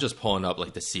 I'm just pulling up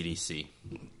like the CDC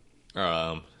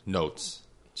notes,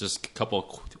 just a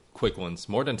couple quick ones.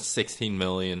 More than 16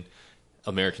 million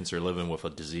Americans are living with a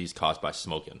disease caused by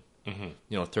smoking.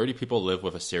 30 people live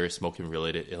with a serious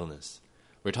smoking-related illness.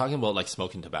 We're talking about like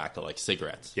smoking tobacco, like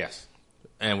cigarettes. Yes.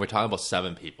 And we're talking about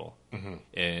 7 people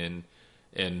in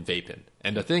vaping.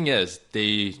 And the thing is,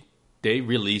 they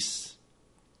release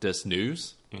this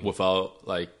news without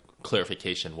like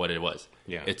clarification what it was.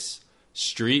 Yeah. It's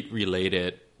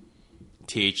street-related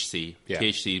THC. Yeah.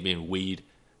 THC being weed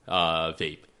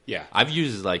vape. Yeah. I've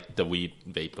used like the weed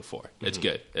vape before. It's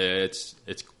good. It's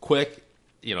quick,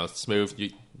 it's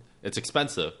smooth. It's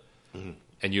expensive.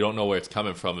 And you don't know where it's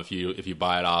coming from if you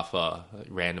buy it off a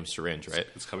random syringe, right?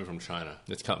 It's coming from China.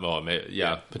 It's coming.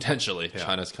 Potentially. Yeah.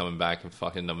 China's coming back and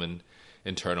fucking them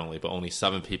internally, but only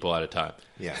 7 people at a time.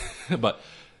 Yeah. But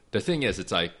the thing is,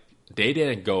 it's like they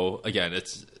didn't go again.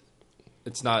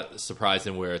 It's not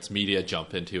surprising where it's media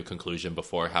jump into a conclusion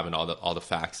before having all the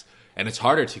facts, and it's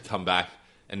harder to come back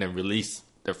and then release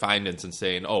their findings and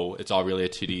saying, oh, it's all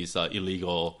related to these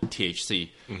illegal THC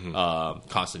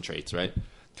concentrates, right?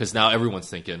 Because now everyone's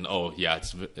thinking, oh, yeah,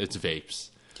 it's vapes.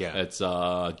 Yeah. It's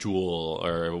Juul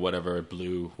or whatever,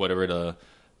 Blue, whatever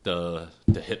the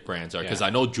hit brands are. Because I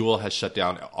know Juul has shut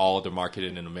down all their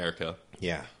marketing in America.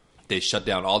 Yeah. They shut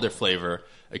down all their flavor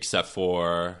except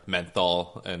for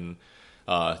menthol and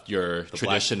your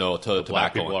traditional tobacco.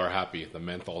 Black people are happy. The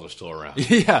menthols are still around.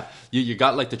 Yeah. You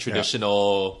got like the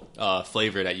traditional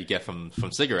flavor that you get from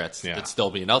cigarettes. Yeah. It's still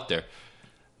being out there.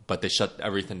 But they shut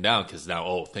everything down because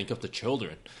now, think of the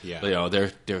children. Yeah. They're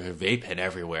vaping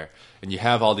everywhere. And you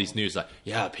have all these news like,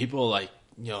 people like,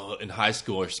 in high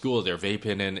school or school, they're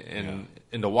vaping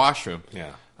in the washroom.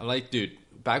 Yeah. I'm like, dude,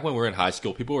 back when we were in high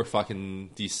school, people were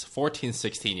fucking, these 14,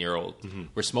 16-year-olds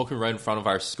were smoking right in front of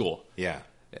our school. Yeah.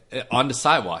 On the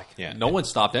sidewalk. Yeah. No one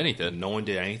stopped anything. No one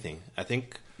did anything. I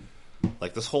think,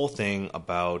 like, this whole thing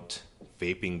about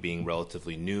vaping being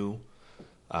relatively new,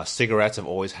 cigarettes have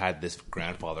always had this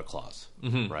grandfather clause,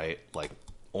 right? Like,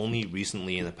 only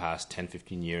recently in the past 10,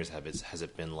 15 years has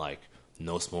it been like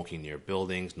no smoking near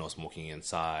buildings, no smoking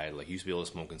inside. Like, you used to be able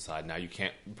to smoke inside. Now you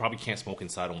probably can't smoke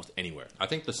inside almost anywhere. I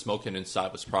think the smoking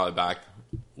inside was probably back,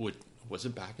 was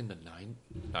it back in the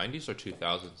 90s or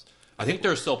 2000s? I think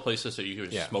there are still places that you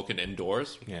were smoking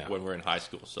indoors when we're in high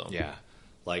school. So yeah,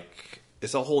 like,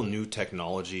 it's a whole new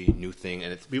technology, new thing,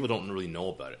 and people don't really know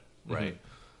about it, right?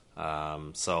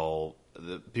 So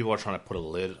people are trying to put a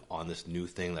lid on this new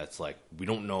thing that's like, we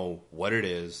don't know what it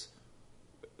is.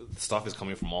 The stuff is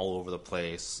coming from all over the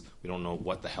place. We don't know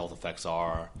what the health effects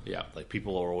are. Yeah, like,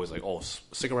 people are always like, oh,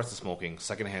 cigarettes are smoking,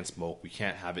 secondhand smoke. We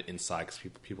can't have it inside because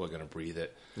people are going to breathe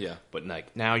it. Yeah, but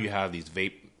like, now you have these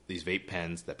vape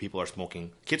pens that people are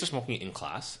smoking. Kids are smoking in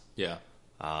class. Yeah,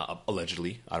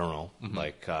 allegedly. I don't know.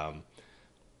 Like,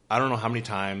 I don't know how many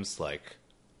times, like,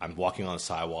 I'm walking on the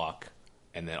sidewalk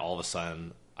and then all of a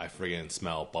sudden I friggin'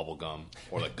 smell bubble gum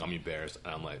or like gummy bears,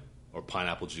 and I'm like, or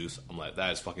pineapple juice. I'm like,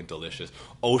 that is fucking delicious.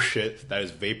 Oh shit, that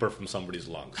is vapor from somebody's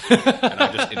lungs. And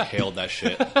I just inhaled that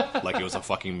shit like it was a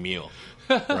fucking meal,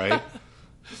 right?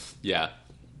 Yeah.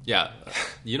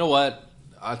 You know what?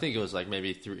 I think it was like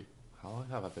maybe 3. How long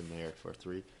have I been married for?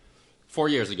 4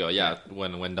 years ago. Yeah,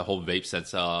 when the whole vape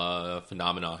sense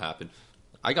phenomenon happened,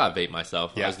 I got vape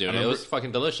myself. I was doing it. It was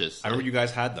fucking delicious. I remember you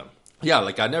guys had them. Yeah,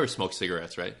 like, I never smoked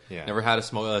cigarettes, right? Yeah. Never had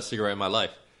a cigarette in my life.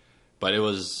 But it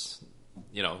was,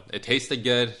 it tasted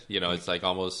good. It's like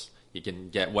almost, you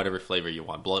can get whatever flavor you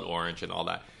want, blood orange and all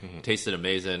that. It tasted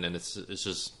amazing, and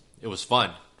it was fun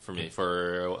for me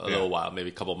for a little while, maybe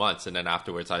a couple months. And then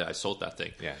afterwards, I sold that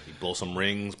thing. Yeah, you blow some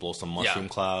rings, blow some mushroom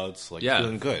clouds. Like, you're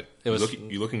feeling good. You're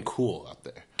looking cool out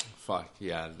there. Fuck,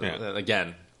 yeah.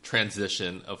 Again,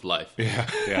 transition of life.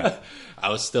 Yeah. I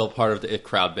was still part of the it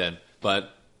crowd then,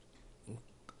 but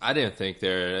I didn't think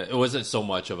it wasn't so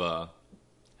much of a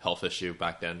health issue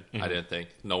back then. I didn't think.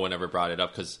 No one ever brought it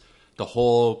up because the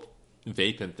whole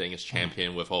vaping thing is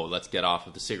championed with, let's get off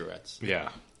of the cigarettes. Yeah.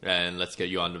 And let's get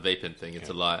you on the vaping thing. It's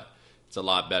a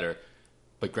lot better.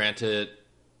 But granted,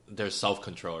 there's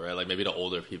self-control, right? Like, maybe the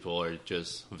older people are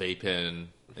just vaping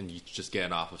and you just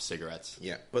getting off of cigarettes.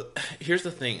 Yeah. But here's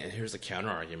the thing, and here's the counter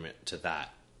argument to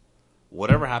that.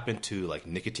 Whatever happened to, like,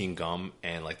 nicotine gum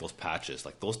and, like, those patches,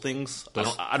 like, those things, I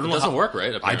don't know. It doesn't work,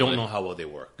 right? Apparently. I don't know how well they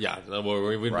work. Yeah.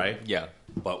 Right? Yeah.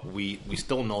 But we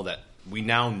still know that, we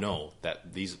now know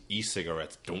that these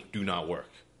e-cigarettes do not work.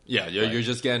 Yeah, you're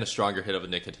just getting a stronger hit of a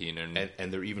nicotine.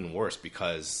 And they're even worse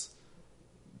because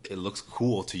it looks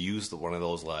cool to use one of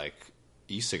those, like,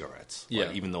 e-cigarettes. Yeah.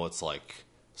 Like, even though it's, like,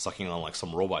 sucking on, like,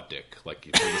 some robot dick. Like,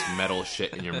 you put this metal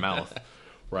shit in your mouth.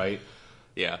 Right?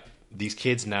 Yeah. These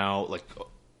kids now, like,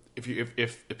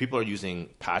 if people are using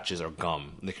patches or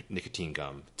gum, nicotine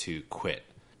gum, to quit,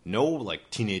 no like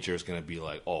teenager is gonna be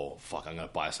like, oh fuck, I'm gonna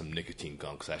buy some nicotine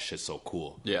gum because that shit's so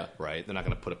cool. Yeah. Right. They're not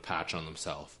gonna put a patch on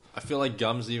themselves. I feel like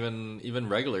gums, even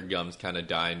regular gums, kind of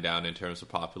dying down in terms of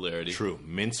popularity. True.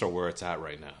 Mints are where it's at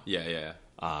right now. Yeah.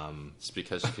 It's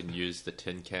because you can use the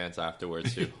tin cans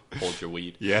afterwards to hold your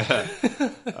weed. Yeah.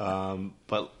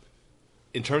 But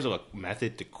in terms of a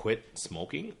method to quit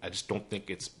smoking, I just don't think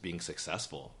it's being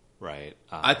successful, right?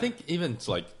 I think even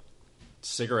like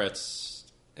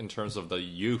cigarettes, in terms of the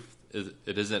youth,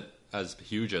 it isn't as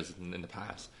huge as in the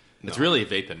past. It's really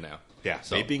vaping now. Yeah,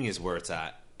 so vaping is where it's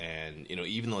at. And,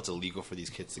 even though it's illegal for these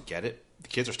kids to get it, the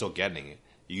kids are still getting it.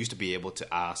 You used to be able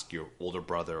to ask your older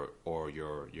brother or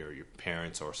your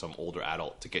parents or some older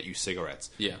adult to get you cigarettes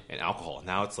and alcohol.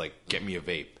 Now it's like, get me a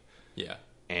vape. Yeah.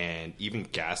 And even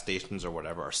gas stations or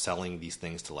whatever are selling these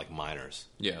things to like minors.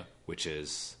 Yeah. Which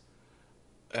is,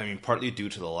 partly due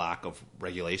to the lack of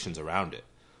regulations around it.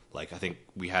 Like, I think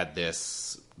we had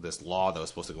this law that was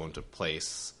supposed to go into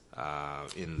place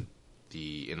in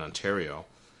Ontario.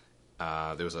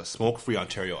 There was a Smoke-Free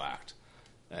Ontario Act.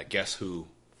 Guess who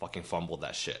fucking fumbled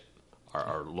that shit?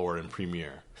 Our Lord and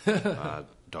Premier,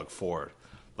 Doug Ford.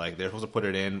 Like, they're supposed to put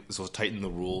it in, supposed to tighten the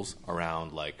rules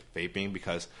around, like, vaping,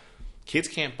 because kids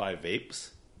can't buy vapes,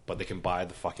 but they can buy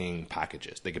the fucking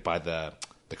packages. They could buy the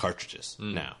cartridges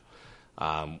now.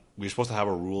 We're supposed to have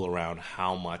a rule around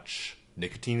how much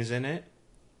nicotine is in it.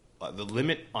 The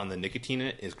limit on the nicotine in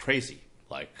it is crazy.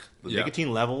 Like, the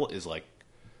nicotine level is, like,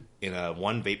 in a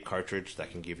one vape cartridge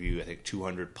that can give you, I think,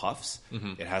 200 puffs,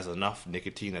 it has enough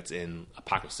nicotine that's in a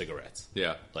pack of cigarettes.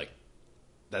 Yeah. Like,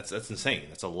 that's insane.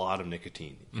 That's a lot of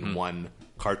nicotine in one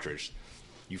cartridge.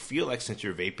 You feel like since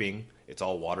you're vaping, it's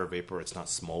all water vapor, it's not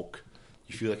smoke.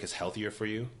 You feel like it's healthier for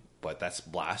you, but that's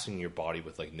blasting your body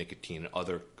with, like, nicotine and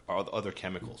other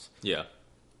chemicals. Yeah.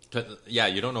 Yeah,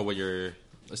 you don't know what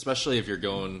especially if you're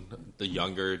going the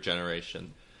younger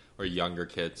generation or younger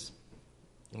kids.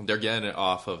 They're getting it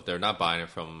they're not buying it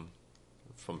from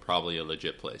probably a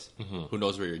legit place. Who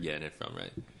knows where you're getting it from,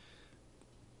 right?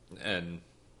 And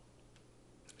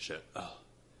shit. Oh,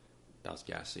 that was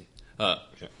gassy.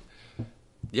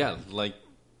 Yeah, like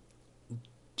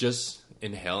just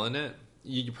inhaling it,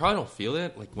 you probably don't feel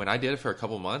it. Like when I did it for a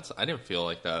couple months, I didn't feel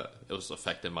like that it was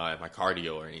affecting my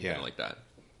cardio or anything like that.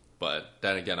 But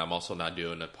then again, I'm also not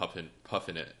doing the puffing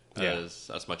it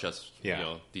as much as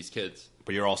these kids.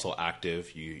 But you're also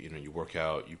active. You work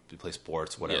out. You play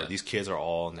sports. Whatever. Yeah. These kids are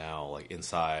all now like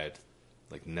inside,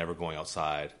 like never going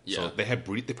outside. Yeah. So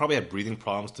they probably had breathing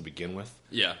problems to begin with.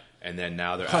 Yeah. And then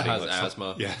now they're adding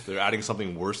asthma. They're adding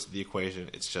something worse to the equation.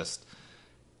 It's just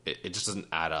it just doesn't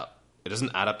add up. It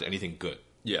doesn't add up to anything good.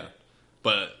 Yeah.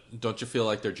 But don't you feel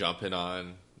like they're jumping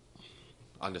on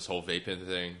this whole vaping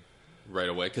thing right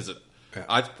away? Because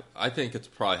I think it's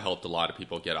probably helped a lot of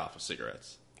people get off of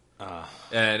cigarettes.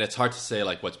 And it's hard to say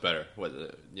like what's better.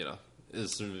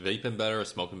 Is vaping better or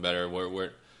smoking better?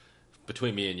 We're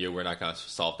between me and you, we're not going to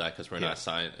solve that because we're not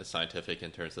scientific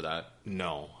in terms of that.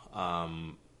 No,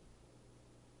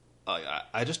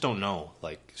 I just don't know.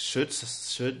 Like, should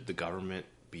the government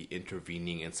be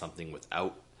intervening in something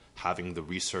without having the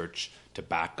research to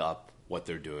back up what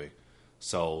they're doing?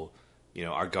 So,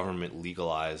 our government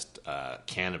legalized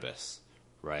cannabis,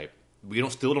 right? We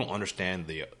still don't understand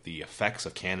the effects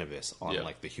of cannabis on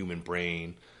like the human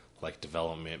brain, like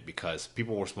development, because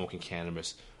people were smoking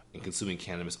cannabis and consuming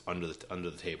cannabis under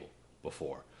the table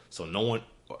before. So no one,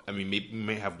 you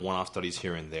may have one-off studies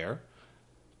here and there,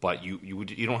 but you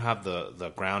don't have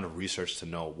the ground of research to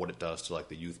know what it does to like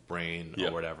the youth brain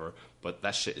or whatever. But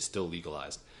that shit is still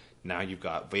legalized. Now you've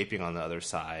got vaping on the other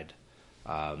side,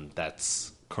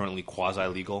 that's currently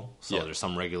quasi-legal, so there's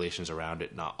some regulations around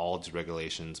it, not all these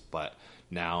regulations, but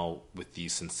now with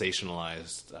these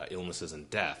sensationalized illnesses and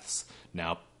deaths,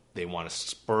 now they want to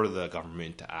spur the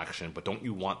government to action, but don't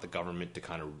you want the government to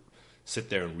kind of sit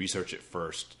there and research it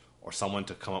first, or someone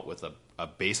to come up with a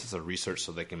basis of research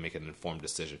so they can make an informed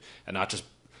decision, and not just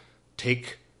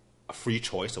take a free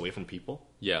choice away from people?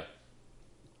 Yeah.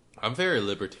 I'm very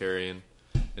libertarian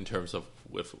in terms of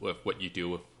with what you do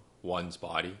with one's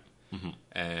body.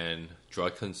 And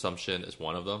drug consumption is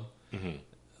one of them.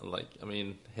 Like,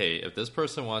 hey, if this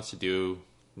person wants to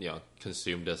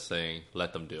consume this thing,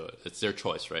 let them do it. It's their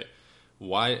choice, right?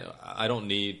 Why? I don't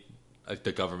need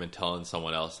the government telling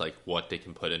someone else like what they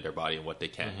can put in their body and what they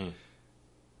can't.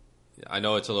 I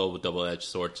know it's a little double-edged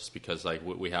sword just because like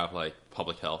we have like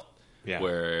public health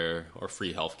or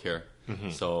free healthcare.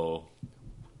 So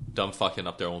them fucking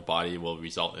up their own body will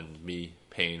result in me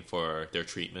paying for their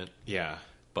treatment. Yeah.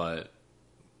 But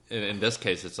in this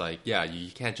case, it's like,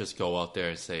 you can't just go out there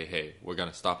and say, hey, we're going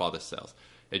to stop all the sales.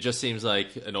 It just seems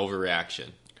like an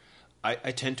overreaction. I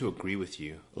tend to agree with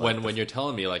you. Like when you're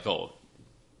telling me like,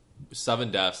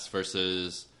 7 deaths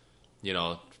versus,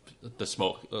 the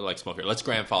smoker. Let's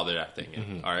grandfather that thing in.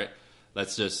 Mm-hmm. All right.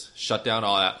 Let's just shut down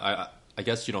all that. I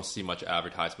guess you don't see much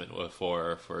advertisement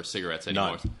for cigarettes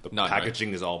anymore. None,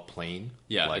 packaging is all plain.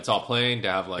 Yeah, it's all plain. They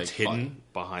have like it's hidden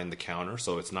behind the counter,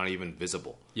 so it's not even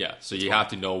visible. Yeah, so you have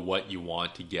to know what you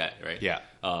want to get, right? Yeah.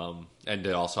 And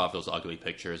they also have those ugly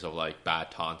pictures of like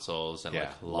bad tonsils and like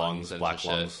lungs and black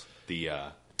shit. lungs. The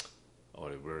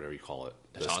whatever you call it,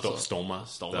 the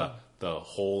stoma, the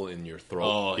hole in your throat.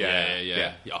 Oh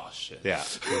yeah. Oh shit. Yeah,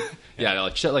 yeah,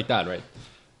 like shit like that, right?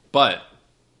 But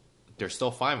they're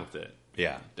still fine with it.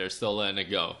 Yeah. They're still letting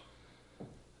it go.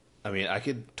 I mean, I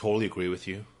could totally agree with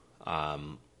you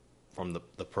from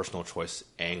the personal choice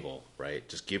angle, right?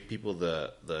 Just give people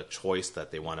the choice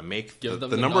that they want to make. Give them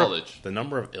the knowledge. The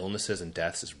number of illnesses and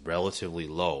deaths is relatively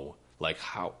low. Like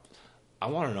I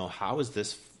want to know, how is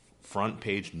this front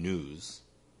page news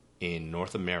in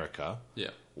North America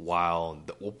while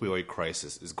the opioid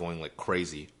crisis is going like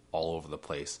crazy all over the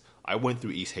place? I went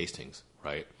through East Hastings,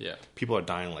 right? Yeah. People are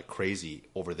dying like crazy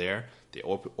over there. The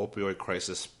opioid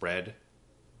crisis spread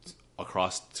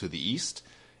across to the east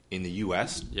in the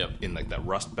U.S. Yep. In like that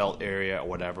Rust Belt area or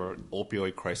whatever.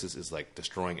 Opioid crisis is like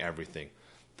destroying everything.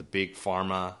 The big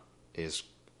pharma is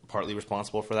partly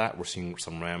responsible for that. We're seeing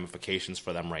some ramifications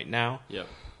for them right now. Yep.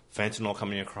 Fentanyl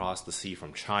coming across the sea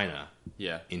from China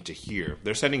into here.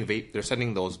 They're sending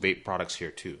those vape products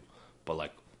here too. But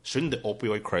like, shouldn't the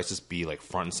opioid crisis be like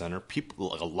front and center?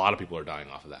 People, like a lot of people are dying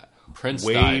off of that. Prince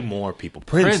Way died. more people.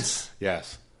 Prince.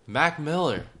 Yes. Mac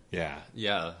Miller. Yeah.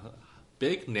 Yeah.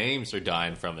 Big names are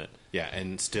dying from it. Yeah,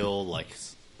 and still, like,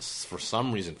 for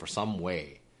some reason, for some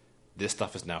way, this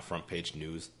stuff is now front page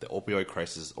news. The opioid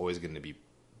crisis is always going to be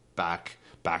back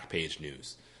page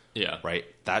news. Yeah. Right?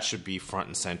 That should be front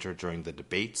and center during the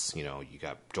debates. You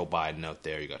got Joe Biden out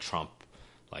there, you got Trump.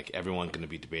 Like, everyone's going to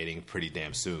be debating pretty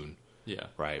damn soon. Yeah.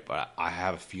 Right. But I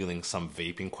have a feeling some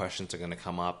vaping questions are going to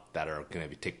come up that are going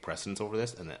to take precedence over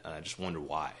this, and I just wonder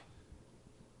why.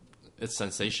 It's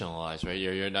sensationalized, right?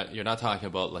 You're not talking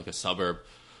about like a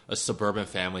suburban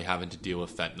family having to deal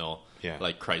with fentanyl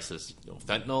like crisis.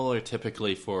 Fentanyl are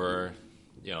typically for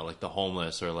like the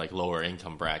homeless or like lower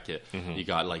income bracket. Mm-hmm. You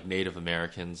got like Native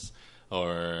Americans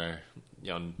or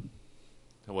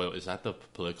is that the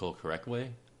political correct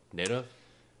way? Native?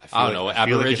 I don't know.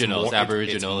 Aboriginals.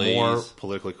 It's more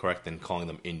politically correct than calling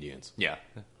them Indians. Yeah,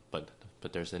 but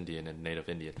there's Indian and Native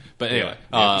Indian. But anyway,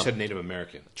 you said Native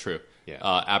American. True.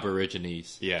 Yeah.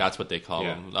 Aborigines. Yeah, that's what they call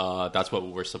them. That's what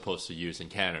we're supposed to use in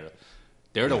Canada.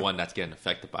 They're the one that's getting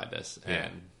affected by this,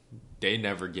 and they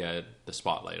never get the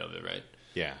spotlight of it, right?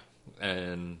 Yeah.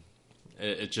 And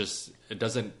it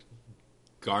doesn't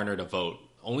garner the vote.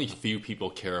 Only few people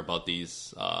care about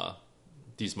these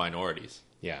minorities.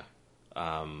 Yeah.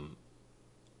 I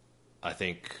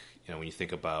think when you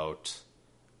think about,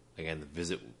 again, the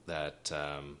visit that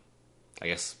I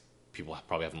guess people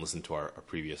probably haven't listened to our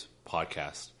previous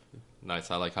podcast. Nice.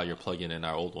 I like how you're plugging in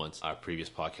our old ones. Our previous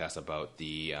podcast about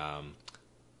the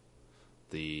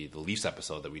Leafs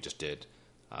episode that we just did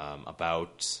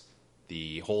about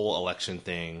the whole election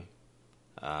thing.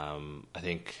 I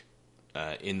think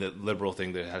in the Liberal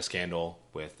thing, they had a scandal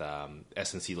with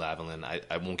SNC-Lavalin.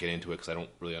 I won't get into it because I don't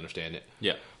really understand it.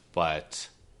 Yeah. But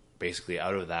basically,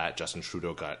 out of that, Justin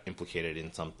Trudeau got implicated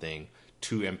in something.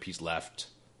 2 MPs left.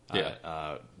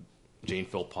 Jane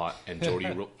Philpott and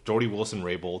Jody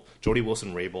Wilson-Raybould. Jody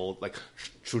Wilson-Raybould, like,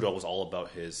 Trudeau was all about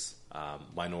his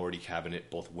minority cabinet,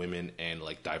 both women and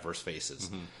like diverse faces.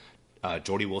 Mm-hmm.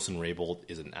 Jody Wilson-Raybould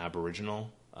is an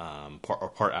Aboriginal,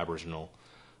 part Aboriginal.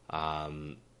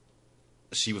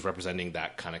 She was representing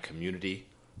that kind of community.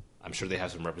 I'm sure they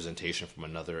have some representation from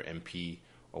another MP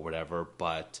or whatever,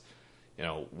 but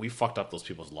we fucked up those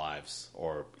people's lives,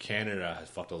 or Canada has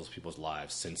fucked up those people's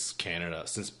lives since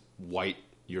white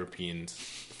Europeans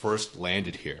first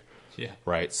landed here. Yeah.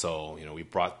 Right? So, we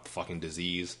brought fucking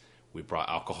disease, we brought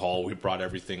alcohol, we brought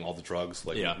everything, all the drugs.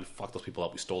 Like, we fucked those people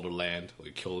up, we stole their land,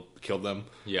 we killed them.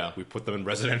 Yeah. We put them in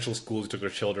residential schools, we took their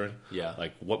children. Yeah.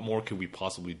 Like, what more could we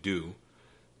possibly do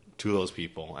to those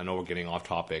people? I know we're getting off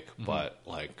topic, but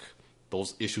like,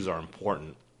 those issues are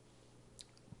important.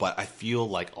 But I feel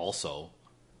like also,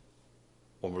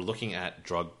 when we're looking at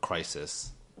drug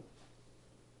crisis,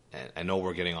 and I know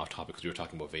we're getting off topic because we were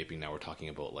talking about vaping, now we're talking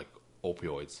about like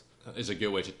opioids. It's a good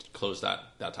way to close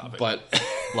that topic. But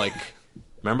like,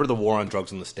 remember the war on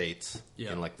drugs in the States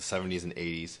in like the 70s and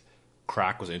 80s?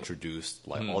 Crack was introduced,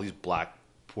 like all these black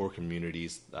poor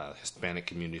communities, Hispanic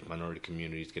communities, minority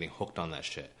communities getting hooked on that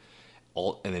shit.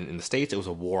 And then in the States, it was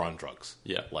a war on drugs.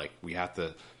 Yeah. Like, we have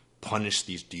to punish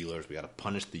these dealers. We got to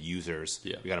punish the users.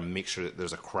 Yeah. We got to make sure that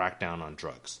there's a crackdown on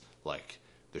drugs. Like,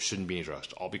 there shouldn't be any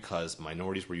drugs, all because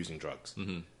minorities were using drugs.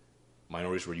 Mm-hmm.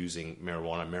 Minorities were using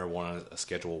marijuana. Marijuana is a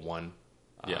Schedule 1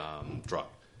 drug.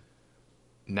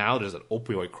 Now there's an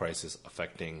opioid crisis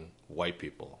affecting white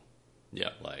people. Yeah.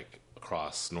 Like,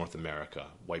 across North America,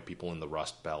 white people in the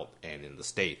Rust Belt and in the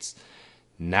States.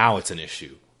 Now it's an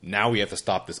issue. Now we have to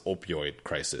stop this opioid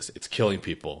crisis. It's killing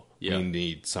people. Yeah. We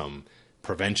need some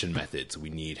prevention methods. We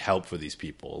need help for these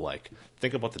people. Like,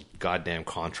 think about the goddamn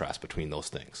contrast between those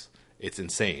things. It's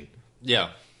insane. Yeah.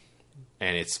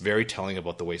 And it's very telling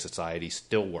about the way society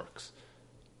still works.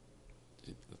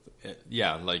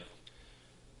 Yeah, like,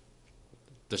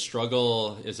 the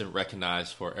struggle isn't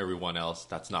recognized for everyone else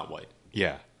that's not white.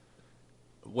 Yeah.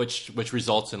 Which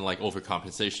results in, like,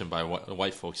 overcompensation by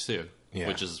white folks, too. Yeah.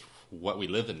 Which is what we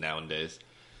live in nowadays.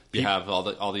 You have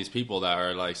all these people that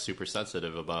are, like, super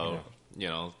sensitive about, you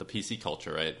know, the PC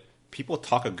culture, right? People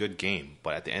talk a good game,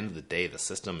 but at the end of the day, the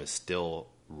system is still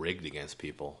rigged against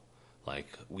people. Like,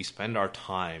 we spend our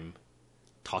time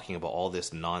talking about all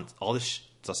this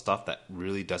stuff that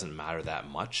really doesn't matter that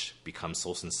much, becomes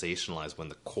so sensationalized when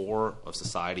the core of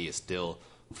society is still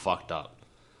fucked up.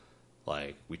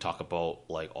 Like, we talk about,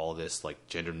 like, all this, like,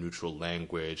 gender neutral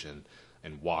language and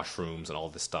washrooms and all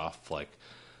this stuff. Like,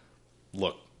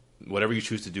 look, whatever you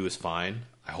choose to do is fine.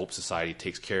 I hope society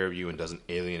takes care of you and doesn't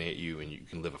alienate you and you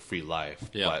can live a free life.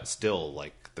 Yeah. But still,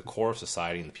 like, the core of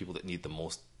society and the people that need the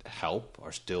most help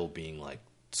are still being, like,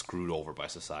 screwed over by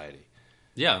society.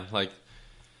 Yeah, like,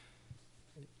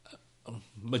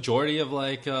 majority of,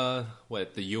 like, the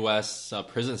U.S.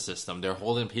 Prison system, they're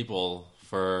holding people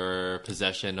for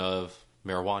possession of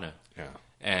marijuana. Yeah.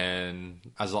 And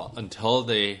until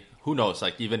they, who knows,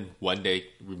 like, even when they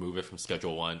remove it from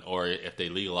Schedule 1 or if they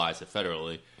legalize it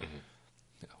federally,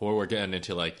 or we're getting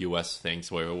into, like, U.S.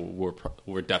 things where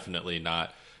we're definitely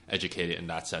not educated in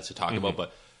that sense to talk about,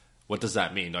 but what does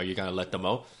that mean? Are you going to let them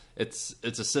out? It's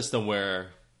a system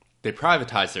where they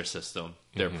privatize their system,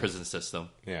 their prison system.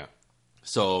 Yeah.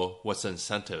 So what's the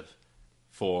incentive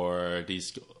for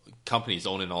these companies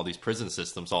owning all these prison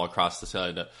systems all across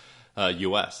the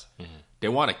U.S.? They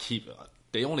want to keep...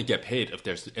 They only get paid if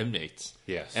there's inmates.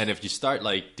 Yes. And if you start,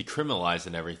 like,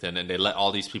 decriminalizing everything and they let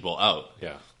all these people out,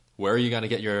 where are you going to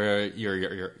get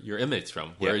your inmates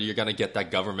from? Where are you going to get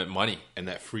that government money? And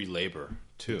that free labor,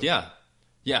 too. Yeah.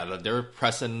 Yeah, they're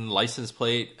pressing license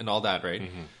plate and all that, right?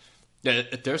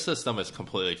 Their system is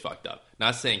completely fucked up.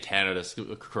 Not saying Canada's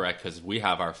correct because we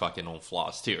have our fucking own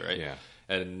flaws, too, right?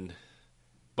 Yeah.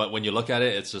 But when you look at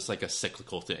it, it's just like a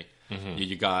cyclical thing.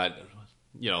 You got,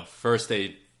 you know, first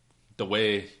the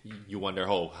way you wonder,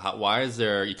 why is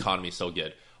their economy so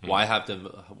good? Why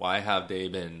have they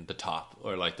been the top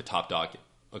or like the top dog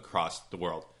across the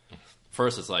world?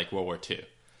 First, it's like World War II.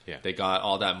 Yeah. They got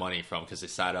all that money from because they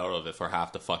sat out of it for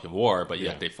half the fucking war, but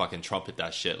yet they fucking trumpet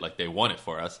that shit like they won it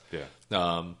for us.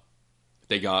 Yeah.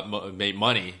 They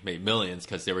made millions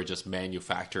because they were just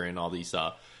manufacturing all these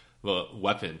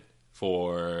weapon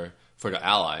for the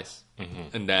Allies.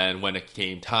 And then when it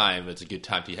came time, it's a good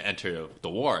time to enter the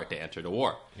war. They entered the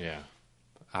war. Yeah.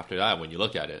 After that, when you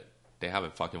look at it, they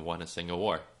haven't fucking won a single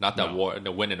war. Not that war,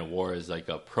 the winning a war is like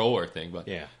a pro-war thing, but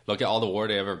look at all the war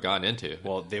they ever gone into.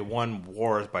 Well, they won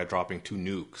wars by dropping 2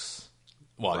 nukes.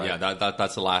 Well, right? Yeah,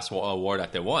 that's the last war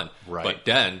that they won. Right. But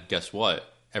then, guess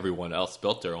what? Everyone else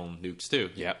built their own nukes too.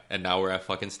 Yep. And now we're at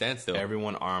fucking standstill.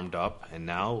 Everyone armed up, and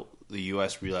now the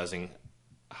U.S. realizing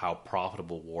how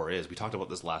profitable war is. We talked about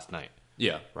this last night.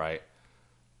 Yeah. Right?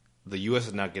 The U.S.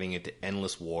 is now getting into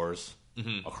endless wars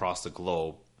across the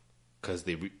globe because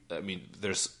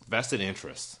there's vested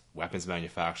interests, weapons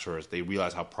manufacturers, they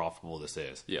realize how profitable this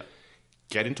is. Yeah.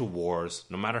 Get into wars,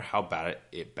 no matter how bad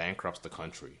it bankrupts the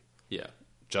country. Yeah.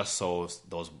 Just so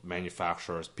those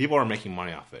manufacturers, people are making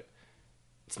money off it.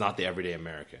 It's not the everyday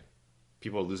American.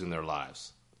 People are losing their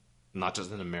lives. Not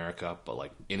just in America, but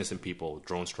like innocent people,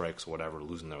 drone strikes, whatever,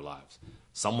 losing their lives.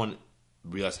 Someone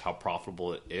realized how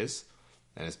profitable it is,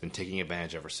 and it's been taking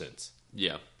advantage ever since.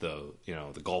 Yeah. The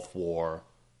Gulf War,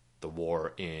 the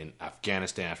war in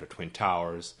Afghanistan after Twin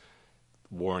Towers,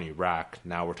 war in Iraq.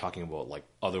 Now we're talking about like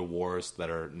other wars that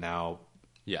are now.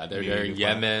 Yeah, they're in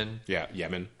Yemen. Yeah,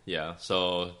 Yemen. Yeah,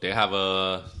 so they have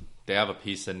a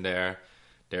piece in there.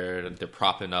 They're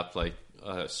propping up like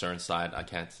a certain side.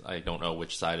 I don't know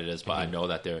which side it is, but I know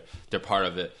that they're part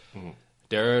of it.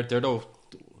 They're the,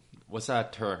 what's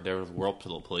that term? They're the world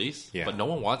police. Yeah. But no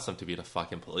one wants them to be the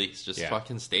fucking police. Just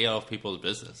fucking stay out of people's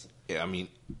business. Yeah, I mean,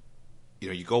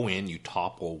 you go in, you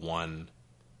topple one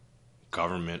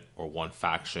government or one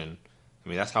faction, I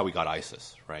mean, that's how we got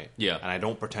ISIS, right? Yeah. And I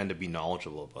don't pretend to be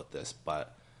knowledgeable about this,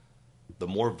 but the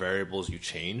more variables you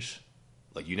change,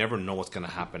 like you never know what's going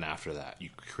to happen after that. You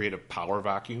create a power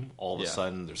vacuum, all of a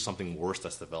sudden there's something worse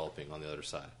that's developing on the other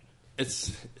side.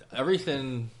 It's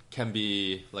everything can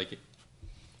be like,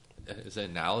 is it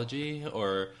an analogy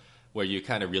or where you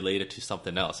kind of relate it to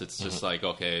something else? It's just like,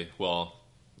 okay, well,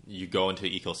 you go into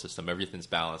the ecosystem, everything's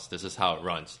balanced. This is how it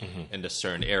runs in this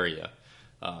certain area.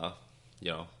 You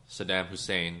know, Saddam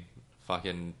Hussein,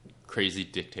 fucking crazy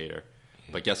dictator.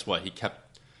 But guess what? He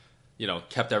kept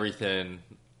everything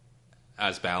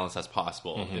as balanced as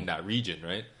possible in that region,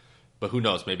 right? But who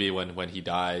knows? Maybe when he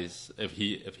dies, if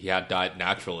he had died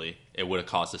naturally, it would have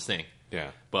caused this thing. Yeah.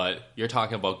 But you're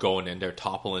talking about going in there,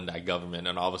 toppling that government,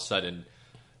 and all of a sudden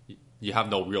you have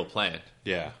no real plan.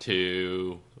 Yeah.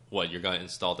 To what, you're going to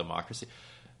install democracy?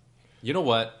 You know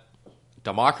what?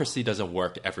 Democracy doesn't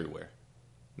work everywhere.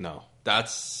 No.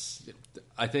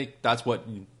 I think that's what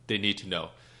they need to know,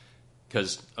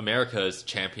 because America is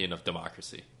champion of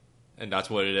democracy, and that's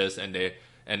what it is. And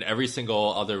every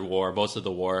single other war, most of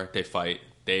the war they fight,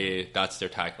 that's their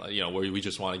tagline. You know, where we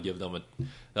just want to give them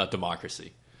a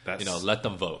democracy. Let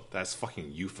them vote. That's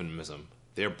fucking euphemism.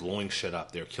 They're blowing shit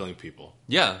up. They're killing people.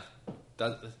 Yeah,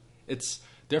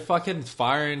 they're fucking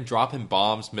firing, dropping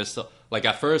bombs, missile. Like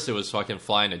at first it was fucking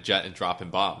flying a jet and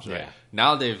dropping bombs, right? Yeah.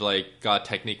 Now they've like got a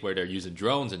technique where they're using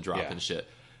drones and dropping shit.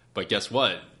 But guess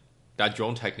what? That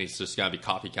drone technique is just gonna be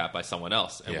copycat by someone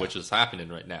else, and which is happening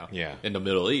right now in the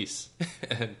Middle East.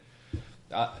 And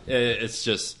it's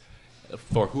just,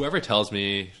 for whoever tells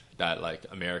me that like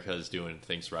America is doing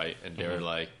things right and they're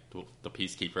like the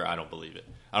peacekeeper, I don't believe it.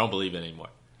 I don't believe it anymore.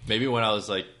 Maybe when I was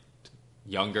like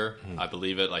younger, I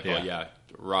believe it. Like, oh yeah,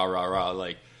 rah rah rah,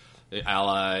 like the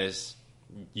allies,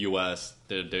 U.S.,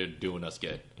 they're doing us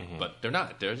good. But they're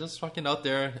not. They're just fucking out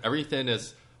there. Everything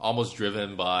is almost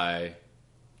driven by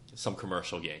some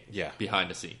commercial gain. Yeah. Behind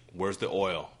the scene. Where's the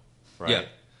oil? Right. Yeah.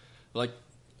 Like,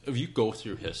 if you go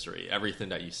through history, everything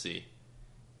that you see,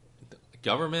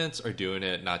 governments are doing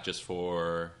it not just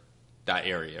for that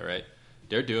area, right?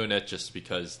 They're doing it just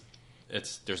because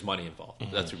there's money involved.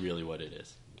 That's really what it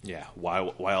is. Yeah.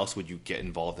 Why else would you get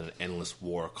involved in an endless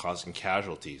war causing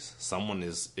casualties? Someone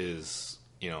is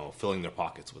filling their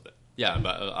pockets with it. Yeah,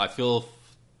 but I feel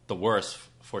the worst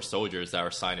for soldiers that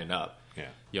are signing up.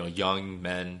 Yeah. Young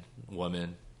men,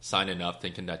 women signing up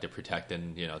thinking that they're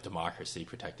protecting, democracy,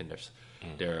 protecting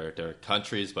their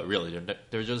countries, but really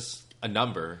they're just a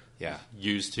number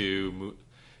used to,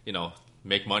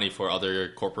 make money for other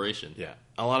corporations. Yeah.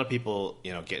 A lot of people,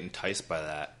 get enticed by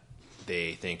that.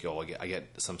 They think, I get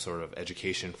some sort of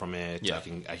education from it. Yeah.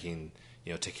 I can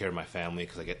take care of my family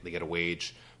because they get a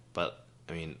wage. But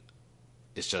I mean,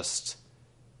 it's just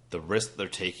the risk they're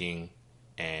taking,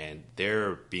 and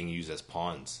they're being used as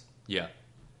pawns. Yeah,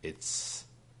 it's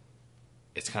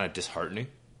kind of disheartening.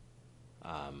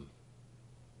 I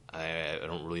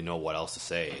don't really know what else to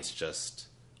say. It's just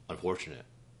unfortunate.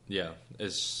 Yeah,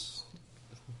 that's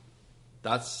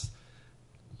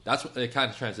what it kind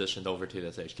of transitioned over to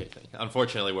this HK thing.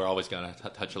 Unfortunately, we're always going to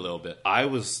touch a little bit.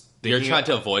 You're trying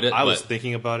to avoid it. I was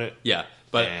thinking about it. Yeah,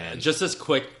 but just this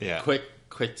quick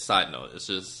side note. It's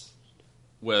just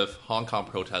with Hong Kong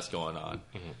protests going on,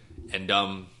 and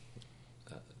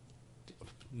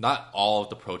not all of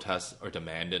the protests are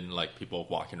demanding like people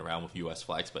walking around with U.S.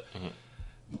 flags, but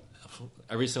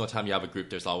every single time you have a group,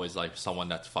 there's always like someone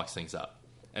that fucks things up,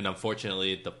 and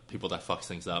unfortunately, the people that fucks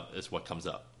things up is what comes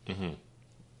up.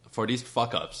 For these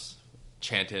fuck-ups,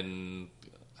 chanting,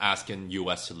 asking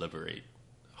U.S. to liberate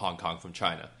Hong Kong from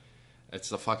China, it's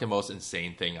the fucking most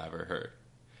insane thing I've ever heard.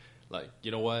 Like,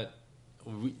 you know what?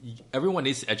 Everyone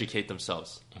needs to educate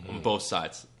themselves on both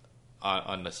sides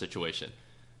on the situation.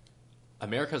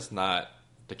 America's not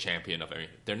the champion of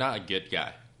everything. They're not a good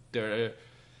guy. They're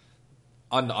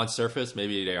on surface,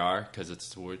 maybe they are, because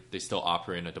they still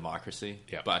operate in a democracy.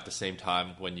 Yeah. But at the same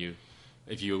time,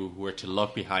 if you were to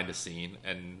look behind the scene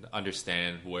and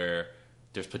understand where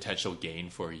there's potential gain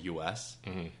for U.S.,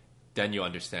 then you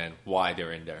understand why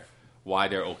they're in there, why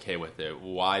they're okay with it,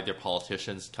 why their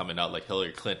politicians coming out like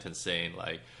Hillary Clinton saying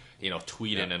like,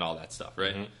 tweeting and all that stuff,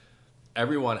 right?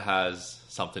 Everyone has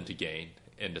something to gain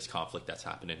in this conflict that's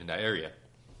happening in that area.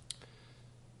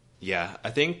 Yeah, I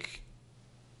think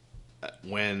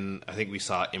we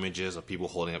saw images of people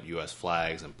holding up U.S.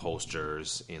 flags and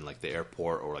posters in like the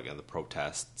airport or like in the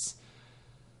protests,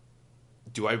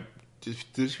 do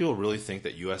these people really think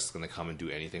that U.S. is going to come and do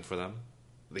anything for them?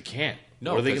 They can't.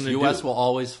 No, because U.S. will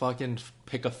always fucking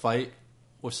pick a fight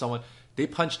with someone. They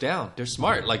punch down. They're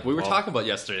smart. Like we were talking about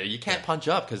yesterday. You can't punch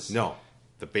up because... No.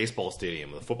 The baseball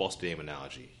stadium, the football stadium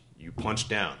analogy. You punch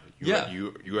down. Yeah.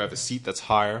 You have a seat that's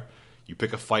higher. You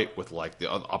pick a fight with like the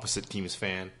opposite team's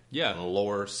fan. Yeah. On a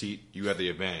lower seat, you have the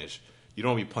advantage. You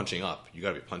don't want to be punching up. You got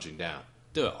to be punching down.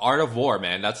 The art of war,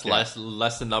 man. That's less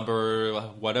than number,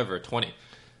 whatever, 20.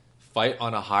 Fight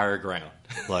on a higher ground.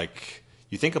 Like,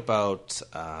 you think about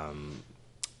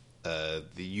the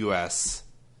U.S.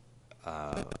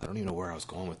 I don't even know where I was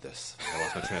going with this. I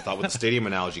lost my train of thought. With the stadium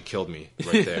analogy killed me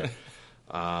right there.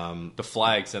 The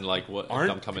flags and like what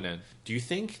them coming in. Do you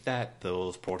think that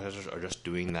those protesters are just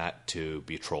doing that to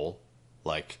be a troll?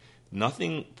 Like,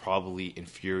 nothing probably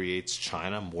infuriates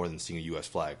China more than seeing a U.S.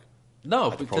 flag.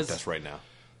 No, at the because protest right now.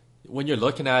 When you're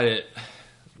looking at it,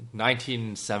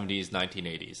 1970s,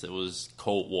 1980s, it was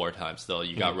Cold War time still.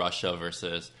 You got Russia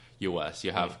versus U.S.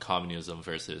 You have communism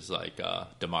versus like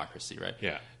democracy, right?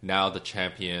 Yeah. Now the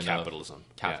champion Capitalism.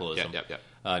 of capitalism.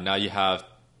 Yeah. Now you have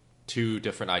two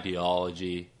different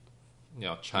ideology. You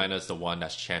know, China's the one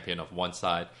that's champion of one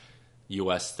side.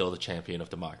 U.S. still the champion of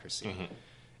democracy.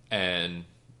 And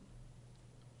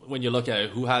when you look at it,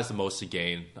 who has the most to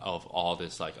gain of all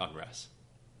this like unrest?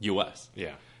 U.S.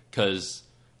 Yeah. Because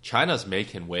China's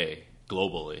making way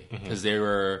globally because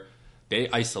they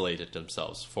isolated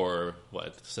themselves for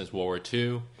since World War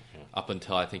II up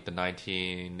until I think the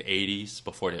 1980s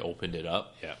before they opened it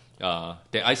up. Yeah.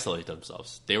 They isolated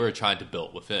themselves. They were trying to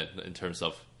build within in terms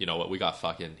of, you know what, we got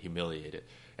fucking humiliated.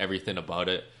 Everything about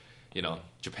it, you know,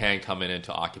 Japan coming in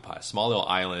to occupy a small little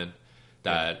island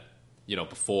that, you know,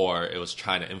 before it was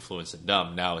China influencing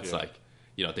them. Now it's like,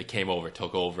 you know, they came over,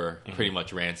 took over, pretty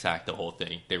much ransacked the whole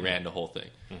thing. They ran the whole thing.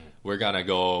 We're going to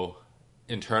go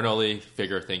internally,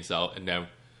 figure things out, and then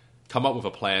come up with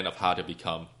a plan of how to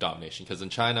become domination. Because in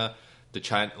China,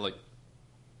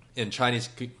 in Chinese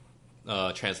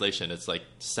translation, it's like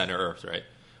center earth, right?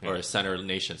 Or a center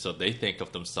nation. So they think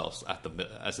of themselves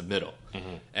as the middle.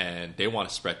 And they want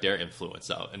to spread their influence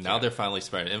out. And now they're finally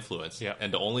spreading influence.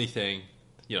 And the only thing,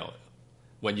 you know,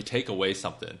 when you take away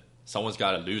something, someone's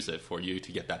got to lose it for you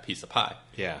to get that piece of pie.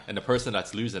 Yeah. And the person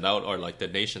that's losing out, or like the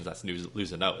nations that's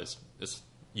losing out, is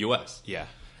U.S. Yeah.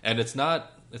 And it's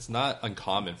not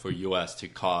uncommon for U.S. to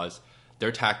cause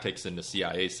their tactics in the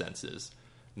CIA senses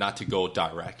not to go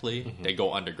directly. They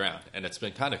go underground. And it's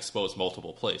been kind of exposed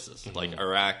multiple places. Like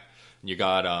Iraq, you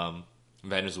got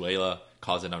Venezuela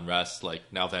causing unrest. Like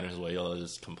now Venezuela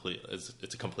is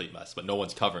it's a complete mess, but no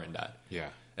one's covering that. Yeah.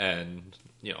 And,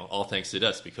 you know, all thanks to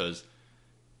this, because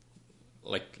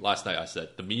like last night I said,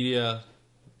 the media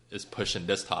is pushing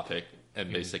this topic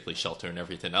and basically sheltering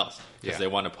everything else because they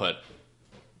want to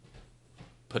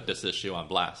put this issue on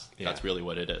blast. That's really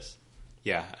what it is.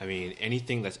 Yeah, I mean,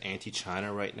 anything that's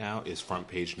anti-China right now is front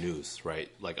page news, right?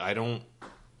 Like I don't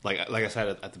like I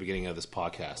said at the beginning of this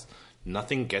podcast,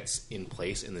 nothing gets in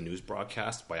place in the news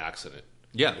broadcast by accident.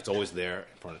 Yeah, it's always there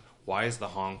in front. Why is the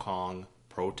Hong Kong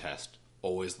protest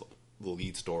always the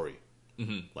lead story?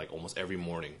 Like almost every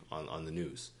morning on the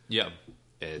news. Yeah,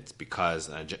 it's because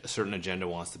a certain agenda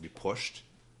wants to be pushed.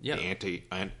 Yeah, the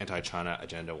anti-China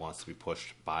agenda wants to be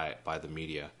pushed by the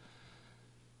media.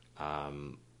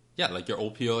 Yeah, like the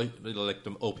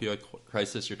opioid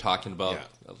crisis you're talking about.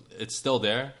 Yeah. It's still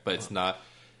there, but it's not.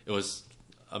 It was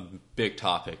a big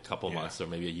topic a couple months or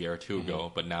maybe a year or two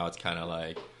ago, but now it's kind of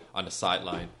like on the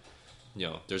sideline. You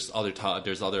know, there's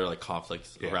other like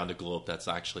conflicts around the globe that's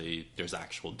actually there's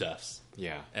actual deaths.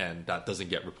 Yeah, and that doesn't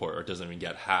get reported or doesn't even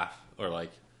get half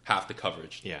the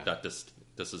coverage. Yeah, that this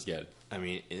is getting. I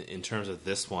mean, in terms of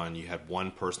this one, you had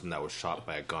one person that was shot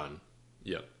by a gun.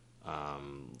 Yeah.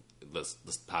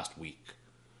 This past week,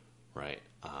 right?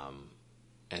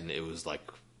 And it was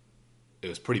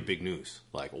pretty big news.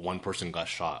 Like one person got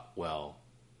shot. Well,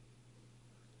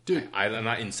 dude, I'm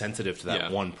not insensitive to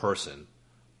that one person,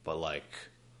 but like,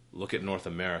 look at North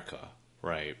America,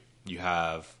 right? You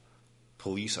have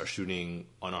police are shooting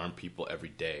unarmed people every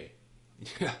day,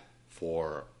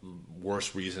 for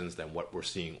worse reasons than what we're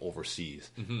seeing overseas.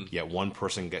 Yet one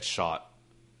person gets shot.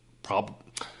 I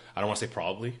don't want to say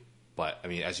probably. But, I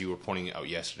mean, as you were pointing out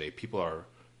yesterday, people are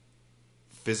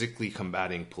physically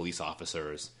combating police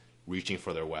officers reaching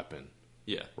for their weapon.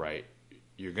 Yeah. Right?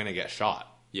 You're going to get shot.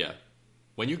 Yeah.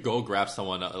 When you go grab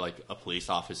someone, like a police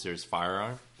officer's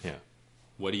firearm,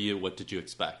 what did you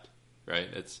expect? Right?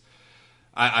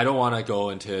 I don't want to go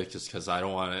into it just because I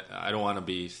don't want to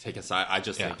be taking side. I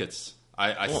just think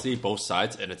I see both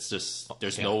sides, and it's just,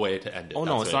 there's no way to end it. Oh,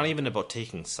 no, it's not even about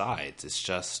taking sides. It's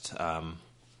just...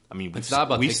 I mean,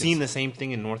 we've seen the same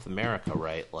thing in North America,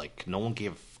 right? Like, no one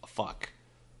gave a fuck.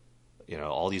 You know,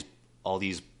 all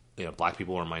these black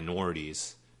people or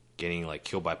minorities getting like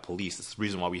killed by police. That's the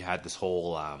reason why we had this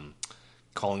whole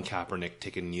Colin Kaepernick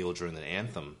take a kneel during the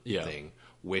anthem thing.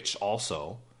 which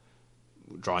also,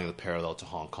 drawing the parallel to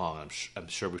Hong Kong, I'm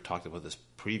sure we've talked about this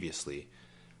previously,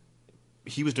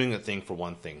 he was doing a thing for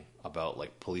one thing about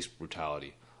like police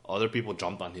brutality. Other people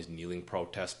jumped on his kneeling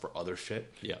protest for other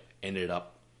shit. Yeah. Ended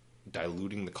up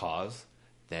diluting the cause.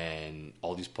 Then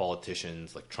all these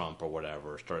politicians like Trump or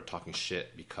whatever started talking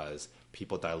shit because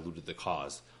people diluted the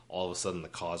cause. All of a sudden the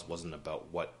cause wasn't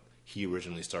about what he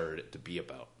originally started it to be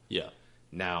about. Yeah.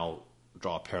 Now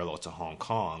draw a parallel to Hong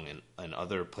Kong and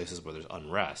other places where there's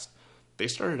unrest. They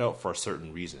started out for a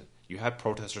certain reason. You had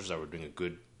protesters that were doing a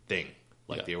good thing.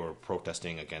 Like they were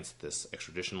protesting against this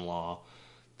extradition law.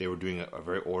 They were doing a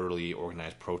very orderly,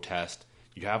 organized protest.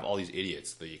 You have all these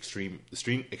idiots, the extreme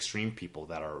people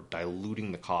that are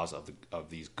diluting the cause of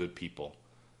these good people,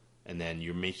 and then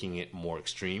you're making it more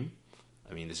extreme.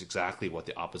 I mean, it's exactly what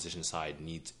the opposition side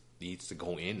needs to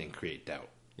go in and create doubt.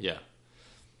 Yeah.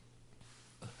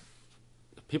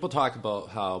 People talk about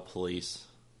how police,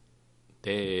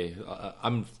 I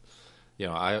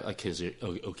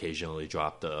occasionally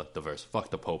drop the verse, fuck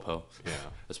the popo. Yeah.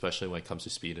 Especially when it comes to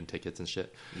speed and tickets and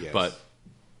shit. Yes. But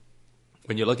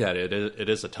when you look at it, it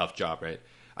is a tough job, right?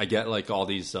 I get like all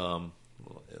these, for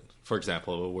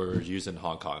example, we're using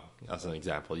Hong Kong as an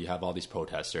example. You have all these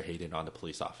protesters hating on the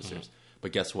police officers. Mm-hmm.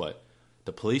 But guess what?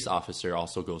 The police officer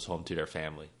also goes home to their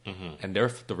family. Mm-hmm. And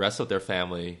the rest of their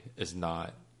family is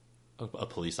not a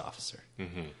police officer.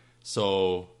 Mm-hmm.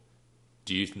 So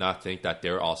do you not think that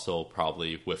they're also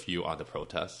probably with you on the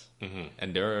protest? Mm-hmm.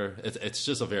 And it's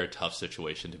just a very tough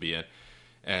situation to be in.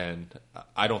 And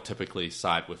I don't typically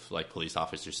side with like police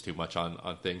officers too much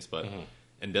on things, but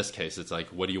in this case, it's like,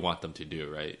 what do you want them to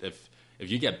do, right? If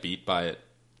you get beat by it,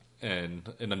 and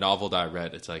in a novel that I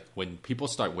read, it's like when people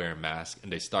start wearing masks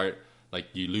and they start like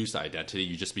you lose the identity,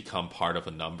 you just become part of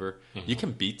a number. Mm-hmm. You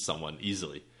can beat someone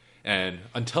easily, and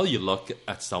until you look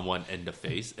at someone in the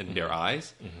face, in their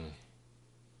eyes. Mm-hmm.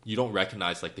 You don't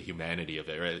recognize like the humanity of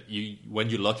it, right?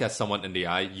 When you look at someone in the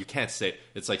eye, you can't say,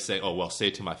 it's like saying, oh, well, say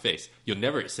it to my face. You'll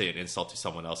never say an insult to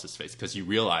someone else's face because you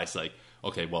realize like,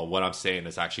 okay, well, what I'm saying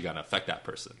is actually going to affect that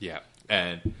person. Yeah.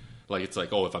 And like, it's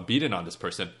like, oh, if I'm beating on this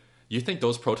person, you think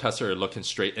those protesters are looking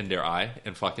straight in their eye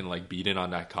and fucking like beating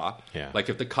on that cop? Yeah. Like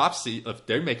if the cops if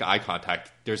they make eye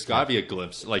contact, there's got to be a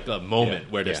glimpse, like a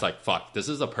moment where there's like, fuck, this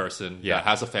is a person that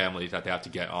has a family that they have to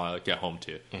get home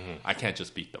to. Mm-hmm. I can't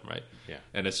just beat them, right? Yeah.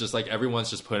 And it's just like everyone's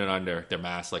just putting on their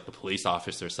mask, like the police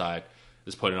officer side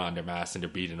is putting on their mask and they're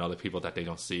beating other people that they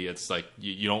don't see. It's like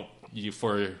in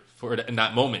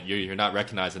that moment you're not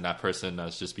recognizing that person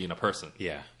as just being a person.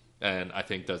 Yeah. And I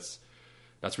think that's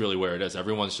really where it is.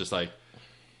 Everyone's just like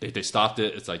they stopped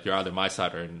it. It's like you're either my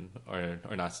side or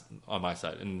not on my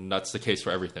side, and that's the case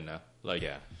for everything now. Like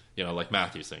like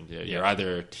Matthews thing. You're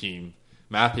either team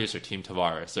Matthews or team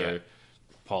Tavares or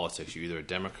politics. You're either a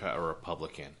Democrat or a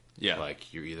Republican. Yeah,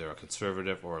 like you're either a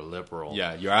conservative or a liberal.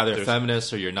 Yeah, you're either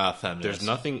feminist or you're not feminist.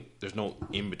 There's no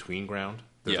in between ground.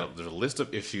 There's a list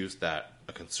of issues that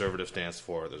a conservative stands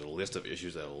for. There's a list of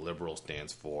issues that a liberal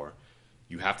stands for.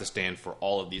 You have to stand for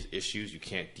all of these issues. You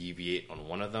can't deviate on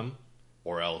one of them,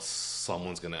 or else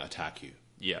someone's going to attack you.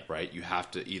 Yeah. Right? You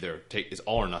have to either it's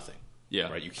all or nothing. Yeah.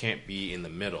 Right? You can't be in the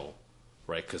middle,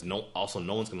 right? Because no one's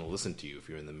going to listen to you if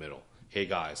you're in the middle. Hey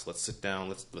guys, let's sit down.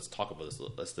 Let's talk about this.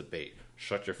 Let's debate.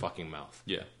 Shut your fucking mouth.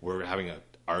 Yeah. We're having an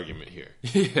argument here.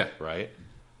 Yeah. Right?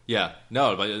 Yeah.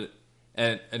 No, but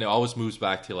and it always moves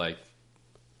back to like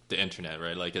the internet,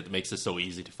 right? Like it makes it so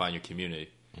easy to find your community.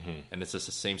 Mm-hmm. And it's just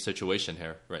the same situation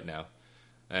here right now.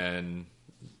 And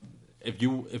if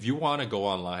you want to go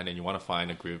online and you want to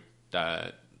find a group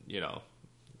that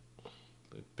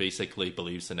basically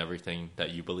believes in everything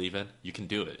that you believe in, you can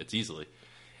do it. It's easily.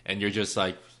 And you're just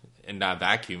like in that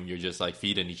vacuum, you're just like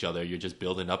feeding each other. You're just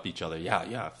building up each other.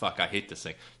 Yeah. Fuck, I hate this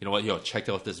thing. You know what? Yo, check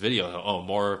out this video. Oh,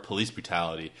 more police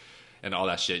brutality and all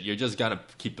that shit. You're just gonna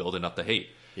keep building up the hate.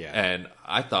 Yeah. And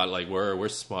I thought like we're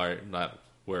smart, not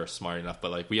we're smart enough, but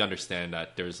like we understand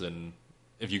that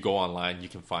if you go online, you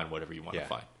can find whatever you want to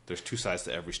find. There's two sides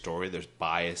to every story. There's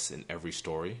bias in every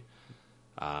story.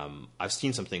 I've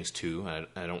seen some things too, and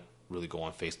I don't really go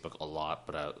on Facebook a lot,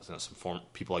 but some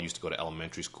people I used to go to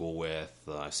elementary school with.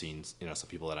 I've seen some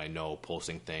people that I know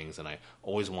posting things, and I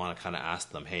always want to kind of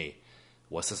ask them, hey,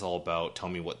 what's this all about? Tell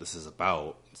me what this is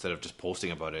about, instead of just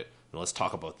posting about it. Let's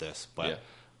talk about this. But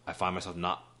I find myself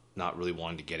not really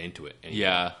wanting to get into it anymore.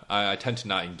 Yeah, I tend to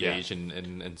not engage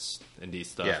in these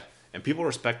stuff. Yeah, and people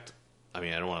respect. I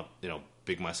mean, I don't want to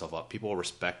big myself up. People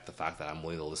respect the fact that I'm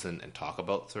willing to listen and talk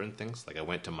about certain things. Like I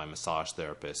went to my massage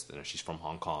therapist, and she's from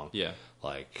Hong Kong. Yeah,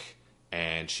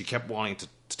 and she kept wanting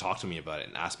to talk to me about it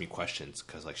and ask me questions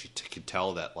because she could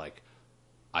tell that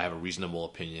I have a reasonable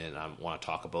opinion and I want to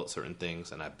talk about certain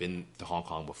things, and I've been to Hong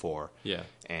Kong before. Yeah.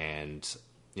 And,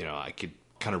 I could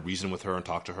kind of reason with her and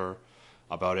talk to her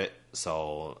about it.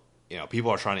 So,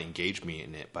 people are trying to engage me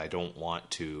in it, but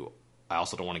I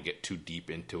also don't want to get too deep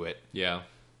into it. Yeah.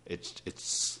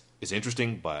 It's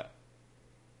interesting, but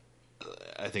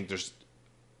I think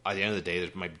at the end of the day, there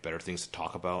might be better things to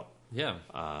talk about. Yeah.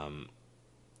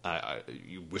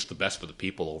 You wish the best for the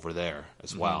people over there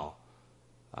as well.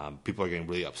 People are getting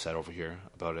really upset over here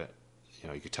about it.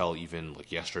 You could tell even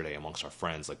like yesterday amongst our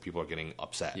friends, like people are getting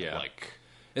upset. Yeah. Like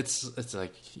it's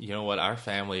like, you know what, our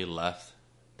family left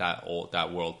that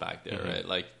world back there, right?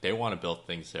 Like they want to build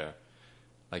things there.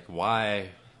 Like why?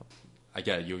 I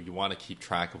get it. You want to keep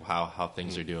track of how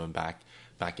things are doing back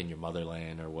in your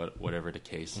motherland or whatever the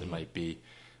case it might be,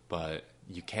 but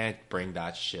you can't bring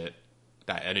that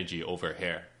energy over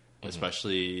here,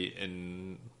 especially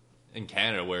in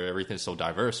Canada where everything's so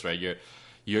diverse, right?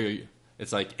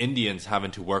 It's like Indians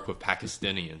having to work with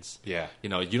Pakistanians. Yeah.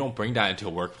 You don't bring that into a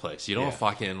workplace. You don't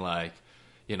fucking like,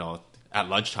 at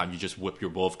lunchtime you just whip your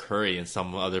bowl of curry in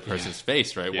some other person's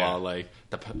face, right? Yeah. While like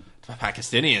the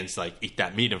Pakistanians like eat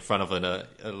that meat in front of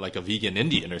a vegan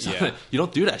Indian or something. Yeah. You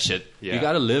don't do that shit. Yeah. You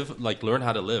got to learn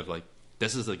how to live. Like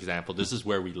this is the example. This is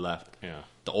where we left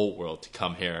the old world to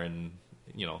come here and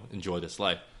enjoy this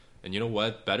life. And you know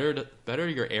what? Better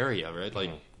your area, right?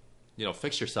 Like,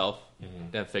 fix yourself,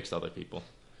 then fix other people.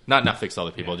 Not fix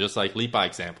other people, just like lead by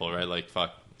example, right? Like,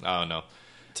 fuck, I don't know.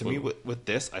 To me, with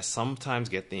this, I sometimes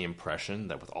get the impression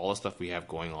that with all the stuff we have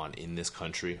going on in this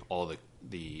country, all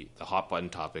the hot button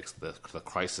topics, the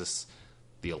crisis,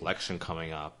 the election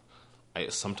coming up, I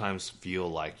sometimes feel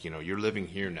like, you're living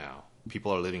here now.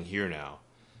 People are living here now.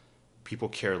 People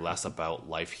care less about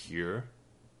life here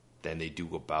than they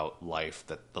do about the life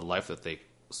that they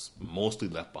mostly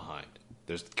left behind.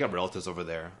 There's got relatives over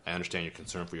there. I understand your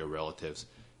concern for your relatives,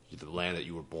 the land that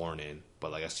you were born in.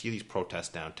 But like I see these protests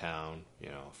downtown,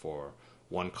 for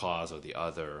one cause or the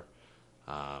other.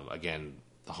 Again,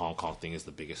 the Hong Kong thing is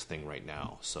the biggest thing right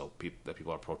now. So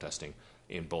people are protesting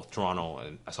in both Toronto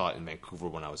and I saw it in Vancouver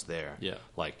when I was there. Yeah,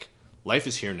 like life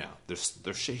is here now. There's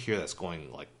shit here that's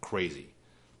going like crazy.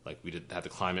 Like we did have the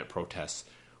climate protests.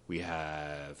 We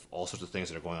have all sorts of things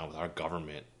that are going on with our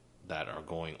government that are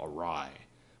going awry.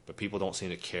 But people don't seem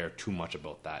to care too much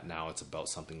about that. Now it's about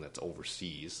something that's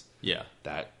overseas. Yeah.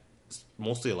 That's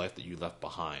mostly a life that you left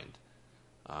behind.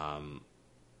 I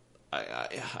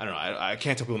don't know. I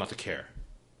can't tell people not to care.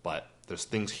 But there's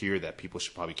things here that people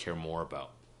should probably care more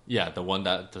about. Yeah,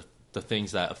 the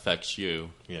things that affects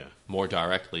you more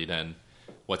directly than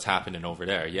what's happening over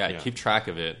there. Yeah, keep track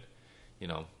of it,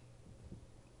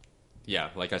 Yeah,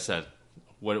 like I said,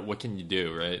 what can you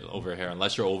do, right, over here?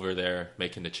 Unless you're over there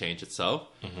making the change itself,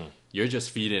 you're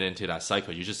just feeding into that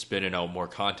cycle. You're just spitting out more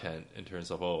content in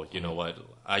terms of, know what,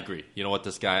 I agree. You know what,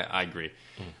 this guy, I agree.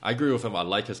 I agree with him. I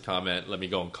like his comment. Let me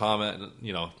go and comment,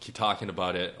 keep talking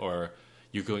about it. Or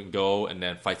you can go and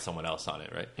then fight someone else on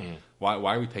it, right?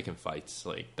 Why are we picking fights?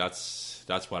 Like, that's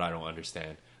what I don't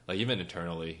understand. Like, even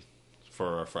internally,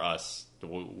 for us,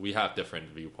 we have different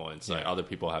viewpoints. Like, other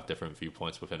people have different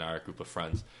viewpoints within our group of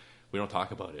friends. We don't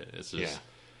talk about it. It's just,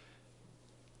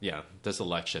 this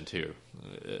election too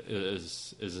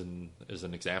is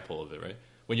an example of it, right?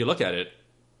 When you look at it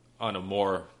on a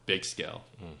more big scale,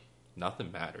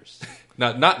 nothing matters.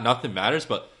 not nothing matters,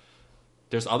 but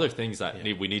there's other things that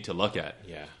we need to look at.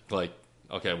 Yeah, like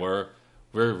okay, we're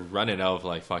running out of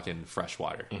like fucking fresh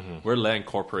water. We're letting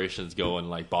corporations go and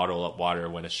like bottle up water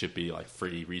when it should be like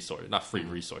free resource, not free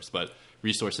resource, but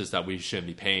resources that we shouldn't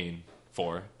be paying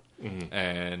for.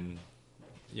 And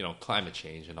climate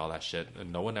change and all that shit,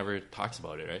 and no one ever talks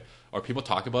about it, right? Or people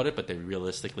talk about it, but they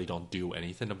realistically don't do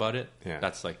anything about it.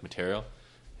 That's like material.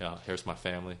 Here's my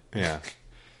family.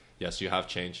 Yes, you have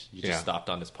changed. You just stopped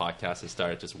on this podcast and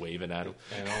started just waving at them.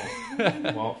 I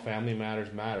know. Well, family matter,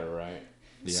 right?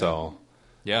 So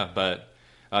but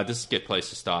this is a good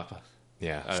place to stop.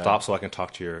 Stop so I can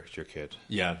talk to your kid.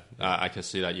 I can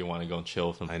see that you want to go and chill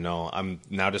with him. I know. I'm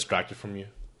now distracted from you.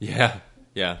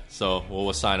 Yeah, so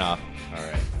we'll sign off. All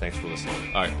right. Thanks for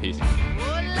listening. All right, peace.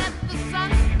 Oh, let the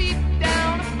sun beat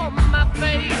down upon my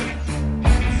face.